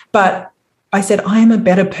him. But I said, I am a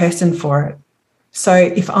better person for it. So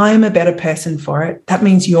if I am a better person for it, that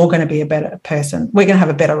means you're going to be a better person. We're going to have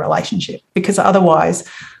a better relationship, because otherwise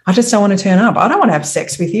I just don't want to turn up. I don't want to have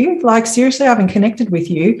sex with you. Like, seriously, I haven't connected with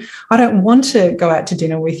you. I don't want to go out to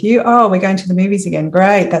dinner with you. Oh, we're going to the movies again.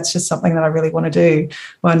 Great. That's just something that I really want to do.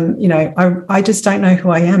 When, I just don't know who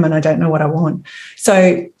I am, and I don't know what I want.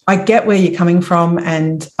 So I get where you're coming from.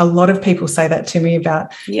 And a lot of people say that to me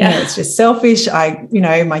about, it's just selfish.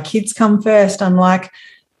 My kids come first. I'm like,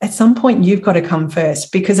 at some point you've got to come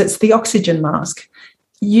first, because it's the oxygen mask.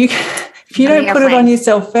 If you don't put it on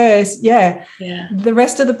yourself first, the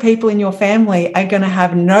rest of the people in your family are going to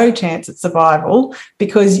have no chance at survival,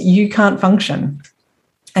 because you can't function.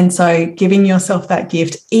 And so giving yourself that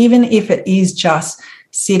gift, even if it is just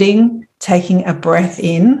sitting, taking a breath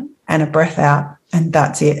in and a breath out, and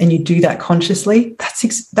that's it, and you do that consciously,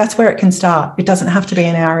 that's where it can start. It doesn't have to be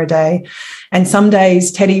an hour a day. And some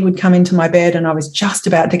days Teddy would come into my bed and I was just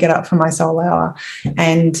about to get up for my soul hour,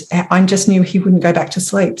 and I just knew he wouldn't go back to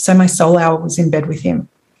sleep. So my soul hour was in bed with him,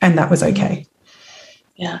 and that was okay.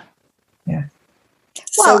 Yeah.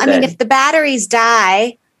 Well, I mean, if the batteries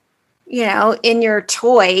die, in your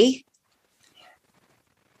toy,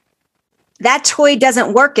 that toy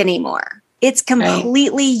doesn't work anymore. It's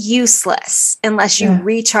completely useless unless you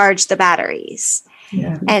recharge the batteries.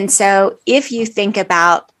 Yeah. And so if you think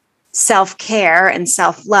about self-care and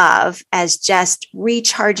self-love as just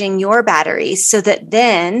recharging your batteries so that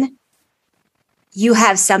then you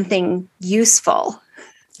have something useful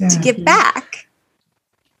to give back.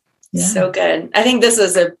 Yeah. So good. I think this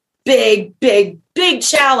is a big, big, big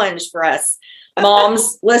challenge for us.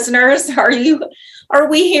 Moms, listeners, are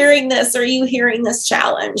we hearing this? Are you hearing this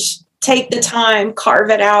challenge? Take the time, carve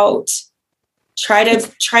it out. Try to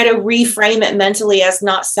reframe it mentally as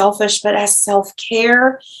not selfish, but as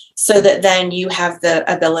self-care, so that then you have the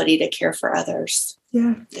ability to care for others.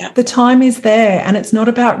 Yeah. The time is there, and it's not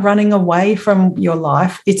about running away from your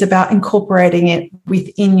life. It's about incorporating it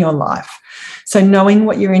within your life. So knowing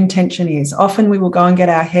what your intention is. Often we will go and get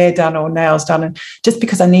our hair done or nails done, and just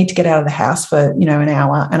because I need to get out of the house for, an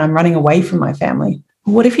hour and I'm running away from my family.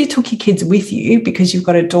 What if you took your kids with you because you've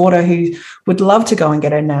got a daughter who would love to go and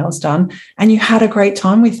get her nails done and you had a great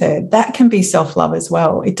time with her? That can be self-love as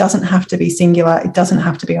well. It doesn't have to be singular. It doesn't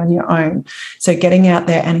have to be on your own. So getting out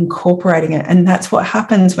there and incorporating it. And that's what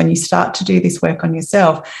happens when you start to do this work on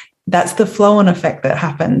yourself. That's the flow-on effect that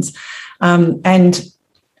happens. So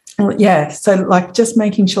like just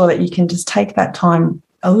making sure that you can just take that time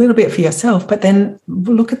a little bit for yourself, but then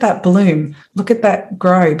look at that bloom, look at that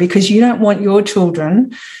grow, because you don't want your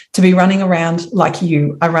children to be running around like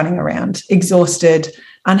you are running around, exhausted,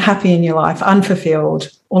 unhappy in your life,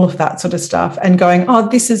 unfulfilled, all of that sort of stuff, and going, oh,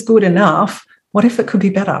 this is good enough. What if it could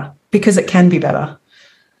be better? Because it can be better.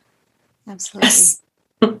 Absolutely. Yes.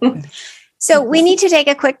 So we need to take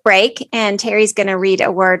a quick break, and Terry's going to read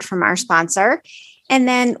a word from our sponsor. And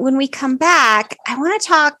then when we come back, I want to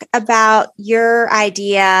talk about your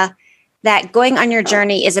idea that going on your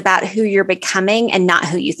journey is about who you're becoming and not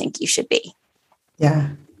who you think you should be.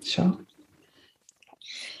 Yeah, sure.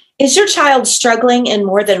 Is your child struggling in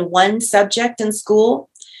more than one subject in school?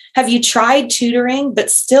 Have you tried tutoring but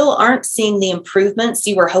still aren't seeing the improvements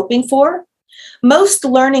you were hoping for? Most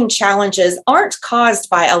learning challenges aren't caused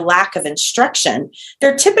by a lack of instruction.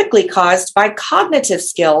 They're typically caused by cognitive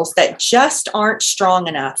skills that just aren't strong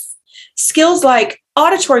enough. Skills like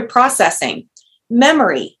auditory processing,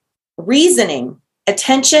 memory, reasoning,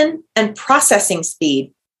 attention, and processing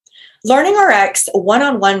speed. LearningRx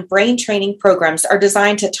one-on-one brain training programs are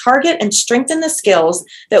designed to target and strengthen the skills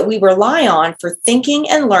that we rely on for thinking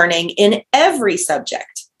and learning in every subject.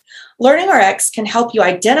 LearningRx can help you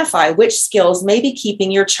identify which skills may be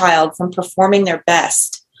keeping your child from performing their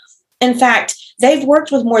best. In fact, they've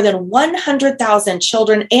worked with more than 100,000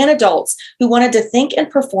 children and adults who wanted to think and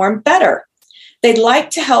perform better. They'd like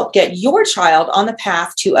to help get your child on the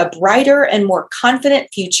path to a brighter and more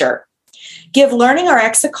confident future. Give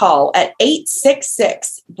LearningRx a call at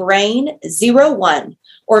 866-BRAIN-01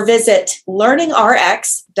 or visit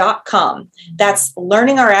learningrx.com. That's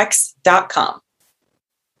learningrx.com.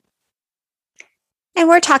 And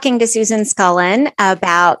we're talking to Susan Scullin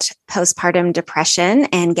about postpartum depression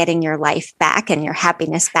and getting your life back and your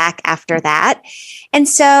happiness back after that. And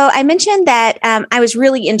so I mentioned that I was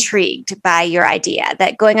really intrigued by your idea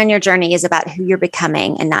that going on your journey is about who you're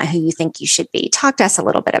becoming and not who you think you should be. Talk to us a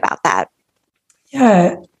little bit about that.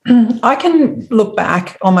 Yeah, I can look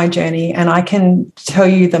back on my journey and I can tell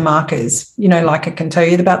you the markers, like I can tell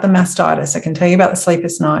you about the mastitis, I can tell you about the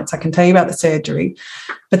sleepless nights, I can tell you about the surgery,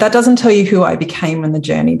 but that doesn't tell you who I became on the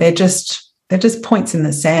journey. They're just points in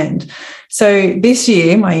the sand. So this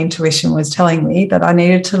year, my intuition was telling me that I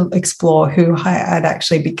needed to explore who I had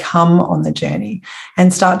actually become on the journey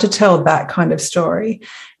and start to tell that kind of story.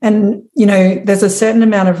 And, there's a certain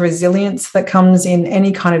amount of resilience that comes in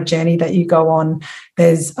any kind of journey that you go on.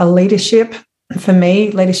 There's a leadership. For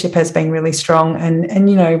me, leadership has been really strong.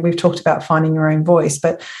 And we've talked about finding your own voice,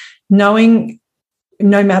 but knowing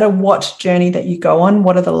no matter what journey that you go on,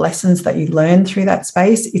 what are the lessons that you learn through that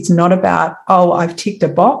space? It's not about, oh, I've ticked a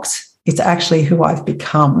box. It's actually who I've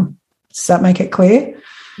become. Does that make it clear?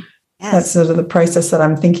 Yes. That's sort of the process that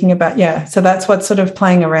I'm thinking about. Yeah. So that's what's sort of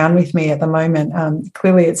playing around with me at the moment.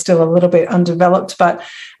 Clearly, it's still a little bit undeveloped, but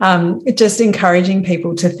just encouraging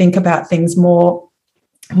people to think about things more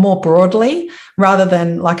broadly rather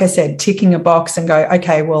than, like I said, ticking a box and go,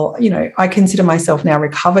 okay, well, I consider myself now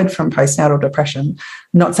recovered from postnatal depression.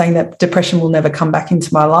 I'm not saying that depression will never come back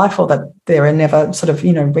into my life or that there are never sort of,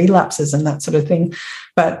 relapses and that sort of thing.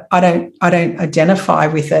 But I don't identify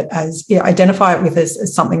with it as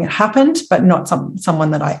something that happened, but not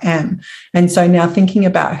someone that I am. And so now thinking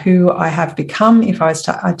about who I have become, if I was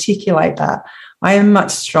to articulate that, I am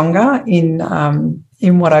much stronger in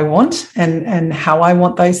what I want and how I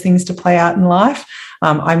want those things to play out in life.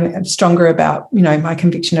 I'm stronger about, my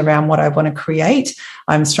conviction around what I want to create.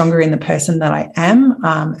 I'm stronger in the person that I am,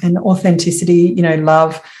 and authenticity,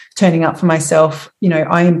 love, turning up for myself,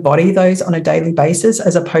 I embody those on a daily basis,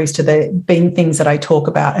 as opposed to the being things that I talk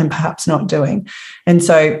about and perhaps not doing. And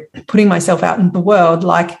so putting myself out in the world,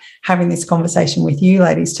 like having this conversation with you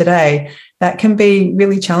ladies today, that can be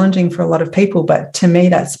really challenging for a lot of people. But to me,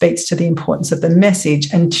 that speaks to the importance of the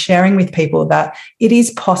message and sharing with people that it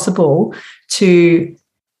is possible to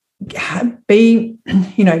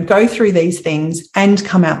go through these things and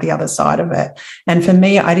come out the other side of it. And for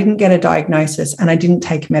me, I didn't get a diagnosis and I didn't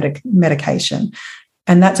take medication.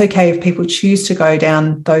 And that's okay if people choose to go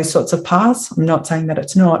down those sorts of paths. I'm not saying that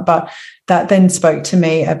it's not, but that then spoke to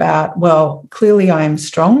me about, well, clearly I am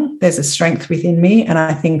strong. There's a strength within me. And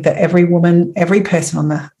I think that every woman, every person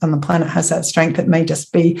on the planet has that strength. That may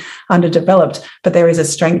just be underdeveloped, but there is a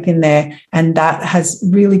strength in there. And that has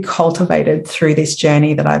really cultivated through this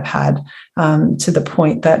journey that I've had, to the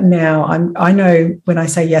point that now I know when I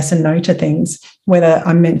say yes and no to things, whether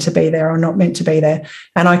I'm meant to be there or not meant to be there.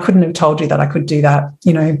 And I couldn't have told you that I could do that,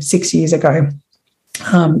 6 years ago.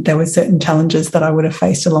 There were certain challenges that I would have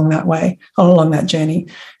faced along that journey.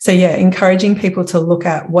 So yeah, encouraging people to look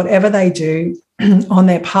at whatever they do on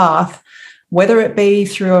their path, whether it be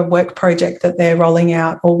through a work project that they're rolling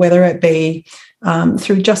out, or whether it be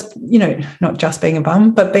through just, not just being a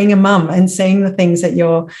bum, but being a mum and seeing the things that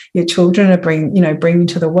your children are bringing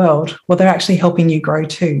to the world. Well, they're actually helping you grow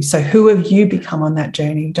too. So who have you become on that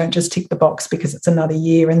journey? Don't just tick the box because it's another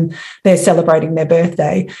year and they're celebrating their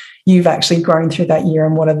birthday. You've actually grown through that year,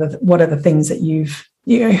 and what are the things that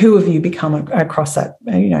who have you become across that,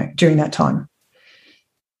 during that time?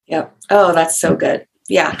 Yep. Oh, that's so good.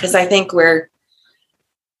 Yeah, because I think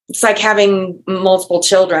it's like having multiple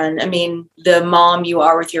children. I mean, the mom you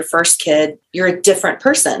are with your first kid, you're a different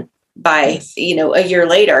person by, a year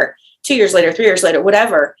later, 2 years later, 3 years later,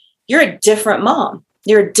 whatever. You're a different mom.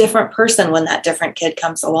 You're a different person when that different kid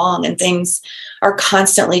comes along, and things are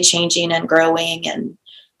constantly changing and growing. And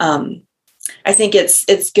I think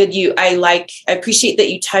it's good. I appreciate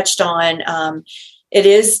that you touched on, it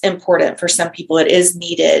is important for some people. It is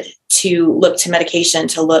needed to look to medication,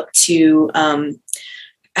 to look to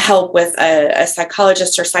help with a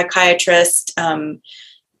psychologist or psychiatrist.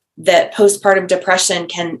 That postpartum depression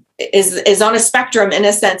is on a spectrum. In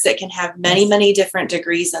a sense, it can have many, many different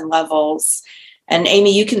degrees and levels. And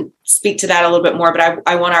Amy, you can speak to that a little bit more, but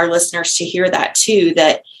I want our listeners to hear that too,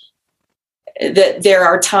 that there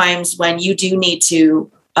are times when you do need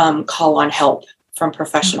to call on help from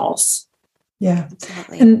professionals. Yeah.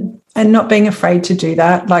 And not being afraid to do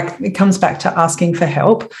that. Like, it comes back to asking for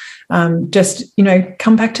help. Just,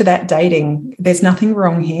 come back to that dating. There's nothing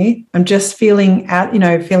wrong here. I'm just feeling out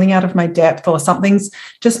of my depth, or something's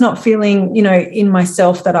just not feeling, in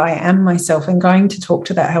myself that I am myself, and going to talk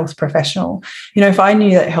to that health professional. If I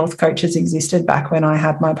knew that health coaches existed back when I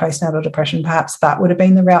had my postnatal depression, perhaps that would have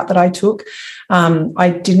been the route that I took.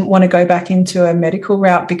 I didn't want to go back into a medical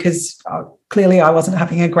route because clearly I was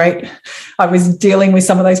dealing with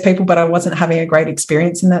some of those people, but I wasn't having a great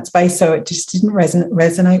experience in that space. So it just didn't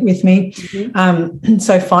resonate with me. Mm-hmm.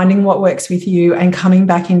 So finding what works with you and coming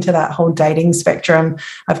back into that whole dating spectrum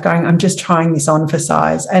of going, I'm just trying this on for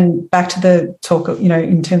size. And back to the talk,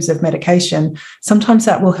 in terms of medication, sometimes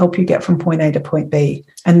that will help you get from point A to point B.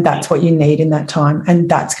 And that's what you need in that time. And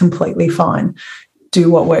that's completely fine.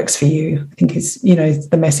 Do what works for you, I think is,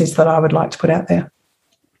 the message that I would like to put out there.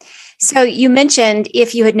 So you mentioned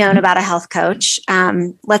if you had known about a health coach,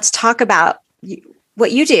 let's talk about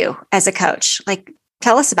what you do as a coach. Like,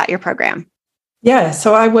 tell us about your program. Yeah,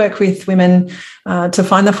 so I work with women to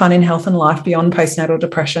find the fun in health and life beyond postnatal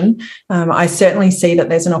depression. I certainly see that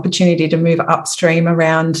there's an opportunity to move upstream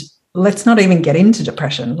around, let's not even get into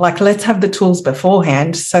depression. Like, let's have the tools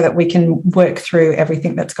beforehand so that we can work through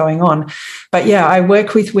everything that's going on. But yeah, I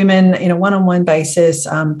work with women in a one-on-one basis.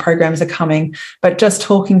 Programs are coming, but just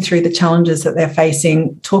talking through the challenges that they're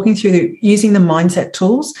facing, using the mindset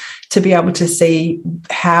tools to be able to see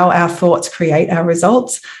how our thoughts create our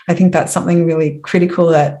results. I think that's something really critical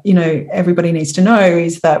that, everybody needs to know,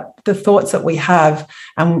 is that the thoughts that we have,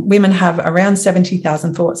 and women have around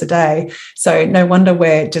 70,000 thoughts a day. So no wonder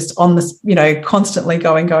we're just on this, constantly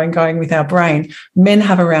going with our brain. Men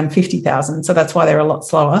have around 50,000. So that's why they're a lot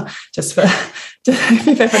slower, just if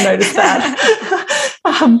you've ever noticed that.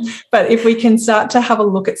 But if we can start to have a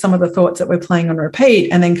look at some of the thoughts that we're playing on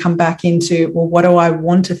repeat, and then come back into, well, what do I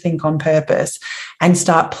want to think on purpose? and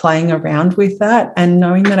start playing around with that and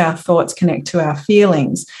knowing that our thoughts connect to our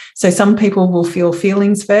feelings. So some people will feel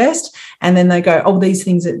feelings first, and then they go, oh, these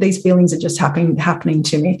feelings are just happening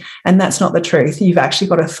to me. And that's not the truth. You've actually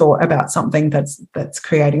got a thought about something that's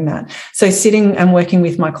creating that. So sitting and working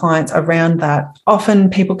with my clients around that.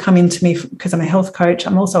 Often people come into me because I'm a health coach.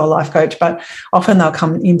 I'm also a life coach, but often they'll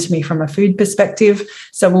come into me from a food perspective.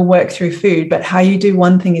 So we'll work through food, but how you do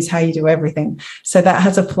one thing is how you do everything. So that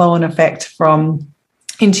has a flow-on effect from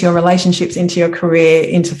into your relationships, into your career,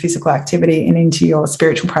 into physical activity, and into your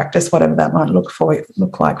spiritual practice, whatever that might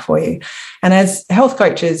look like for you. And as health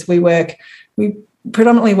coaches, we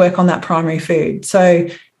predominantly work on that primary food. So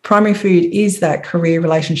primary food is that career,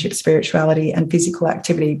 relationship, spirituality, and physical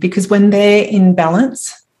activity, because when they're in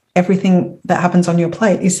balance, everything that happens on your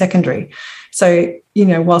plate is secondary. So,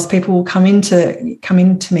 whilst people will come into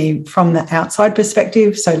me from the outside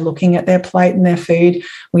perspective, so looking at their plate and their food,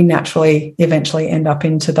 we naturally eventually end up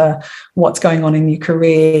into the what's going on in your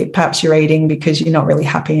career. Perhaps you're eating because you're not really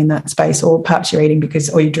happy in that space, or perhaps you're eating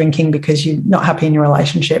or you're drinking because you're not happy in your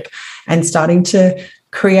relationship, and starting to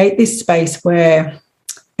create this space where,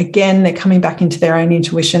 again, they're coming back into their own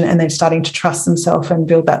intuition and they're starting to trust themselves and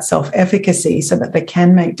build that self-efficacy so that they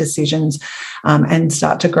can make decisions and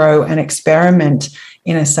start to grow and experiment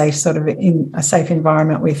in a safe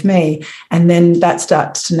environment with me. And then that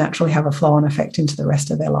starts to naturally have a flow-on effect into the rest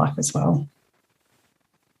of their life as well.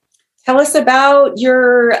 Tell us about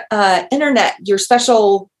your your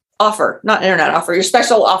special offer, not internet offer, your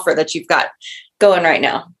special offer that you've got going right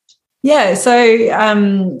now. Yeah,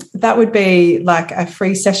 so that would be like a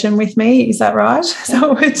free session with me. Is that right? Is that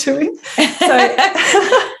what we're doing? So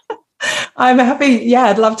I'm happy. Yeah,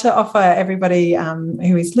 I'd love to offer everybody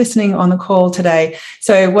who is listening on the call today.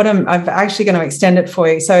 So I'm actually going to extend it for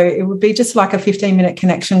you. So it would be just like a 15-minute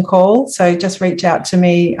connection call. So just reach out to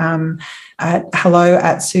me at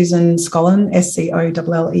hello@susanscollen,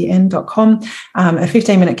 SCOLLEN.com, a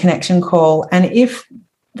 15-minute connection call. And if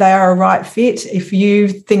they are a right fit, if you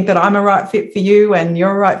think that I'm a right fit for you and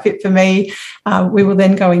you're a right fit for me, we will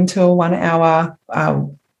then go into a 1-hour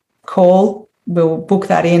call. We'll book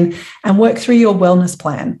that in and work through your wellness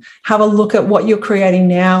plan. Have a look at what you're creating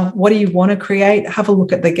now. What do you want to create? Have a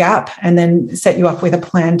look at the gap and then set you up with a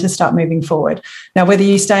plan to start moving forward. Now, whether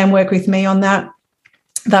you stay and work with me on that,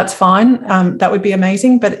 that's fine. That would be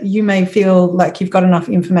amazing. But you may feel like you've got enough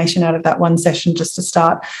information out of that one session just to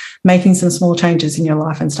start making some small changes in your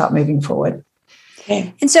life and start moving forward.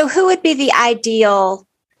 Okay. And so who would be the ideal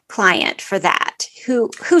client for that?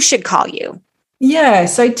 Who should call you? Yeah,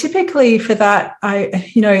 so typically for that,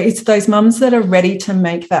 it's those mums that are ready to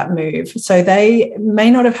make that move. So they may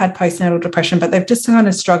not have had postnatal depression, but they've just kind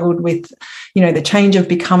of struggled with, the change of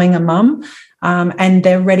becoming a mum. And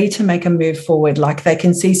they're ready to make a move forward. Like they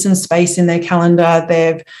can see some space in their calendar.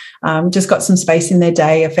 They've just got some space in their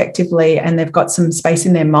day effectively, and they've got some space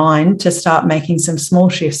in their mind to start making some small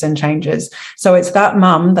shifts and changes. So it's that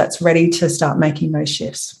mum that's ready to start making those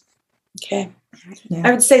shifts. Okay. Yeah.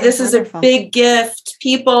 I would say this is a big gift.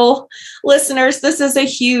 People, listeners, this is a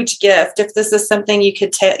huge gift. If this is something you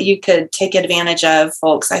could take advantage of,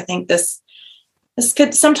 folks, I think this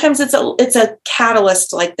could, sometimes it's a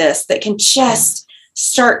catalyst like this that can just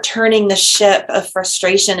start turning the ship of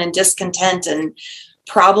frustration and discontent and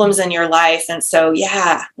problems in your life. And so,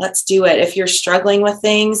 yeah, let's do it. If you're struggling with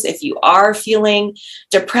things, if you are feeling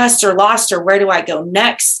depressed or lost, or where do I go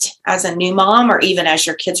next as a new mom, or even as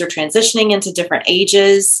your kids are transitioning into different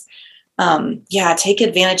ages, take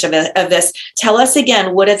advantage of this. Tell us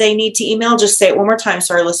again, what do they need to email? Just say it one more time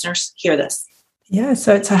so our listeners hear this. Yeah,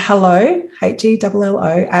 so it's a hello,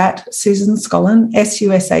 HELLO, at SusanScollen,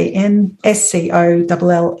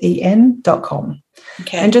 SusanScollen.com.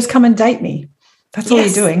 Okay. And just come and date me. That's all you're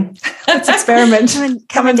doing. Let's experiment.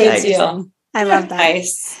 Come and date Susan. I love that.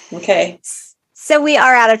 Nice. Okay. So we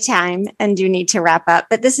are out of time and do need to wrap up,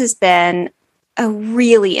 but this has been a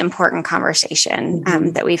really important conversation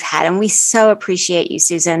that we've had. And we so appreciate you,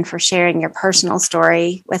 Susan, for sharing your personal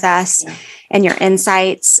story with us and your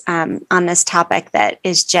insights on this topic that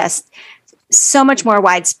is just so much more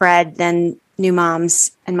widespread than new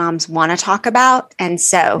moms and moms want to talk about. And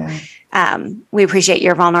so we appreciate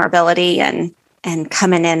your vulnerability and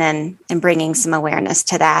coming in and bringing some awareness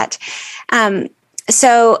to that.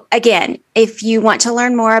 So again, if you want to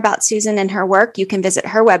learn more about Susan and her work, you can visit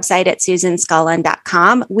her website at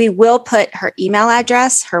susanscullin.com. We will put her email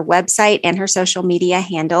address, her website, and her social media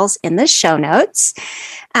handles in the show notes.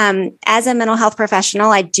 As a mental health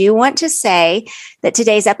professional, I do want to say that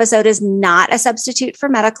today's episode is not a substitute for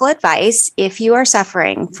medical advice. If you are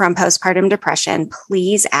suffering from postpartum depression,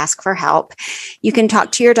 please ask for help. You can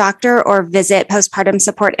talk to your doctor or visit Postpartum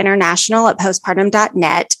Support International at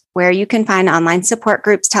postpartum.net, where you can find online support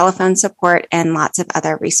groups, telephone support, and lots of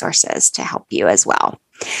other resources to help you as well.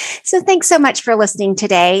 So thanks so much for listening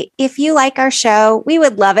today. If you like our show, we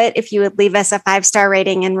would love it if you would leave us a 5-star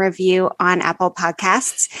rating and review on Apple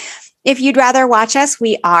Podcasts. If you'd rather watch us,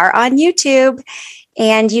 we are on YouTube,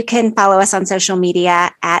 and you can follow us on social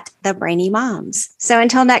media at The Brainy Moms. So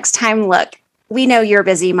until next time, look, we know you're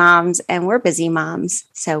busy moms and we're busy moms,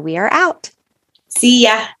 so we are out. See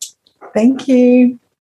ya. Thank you.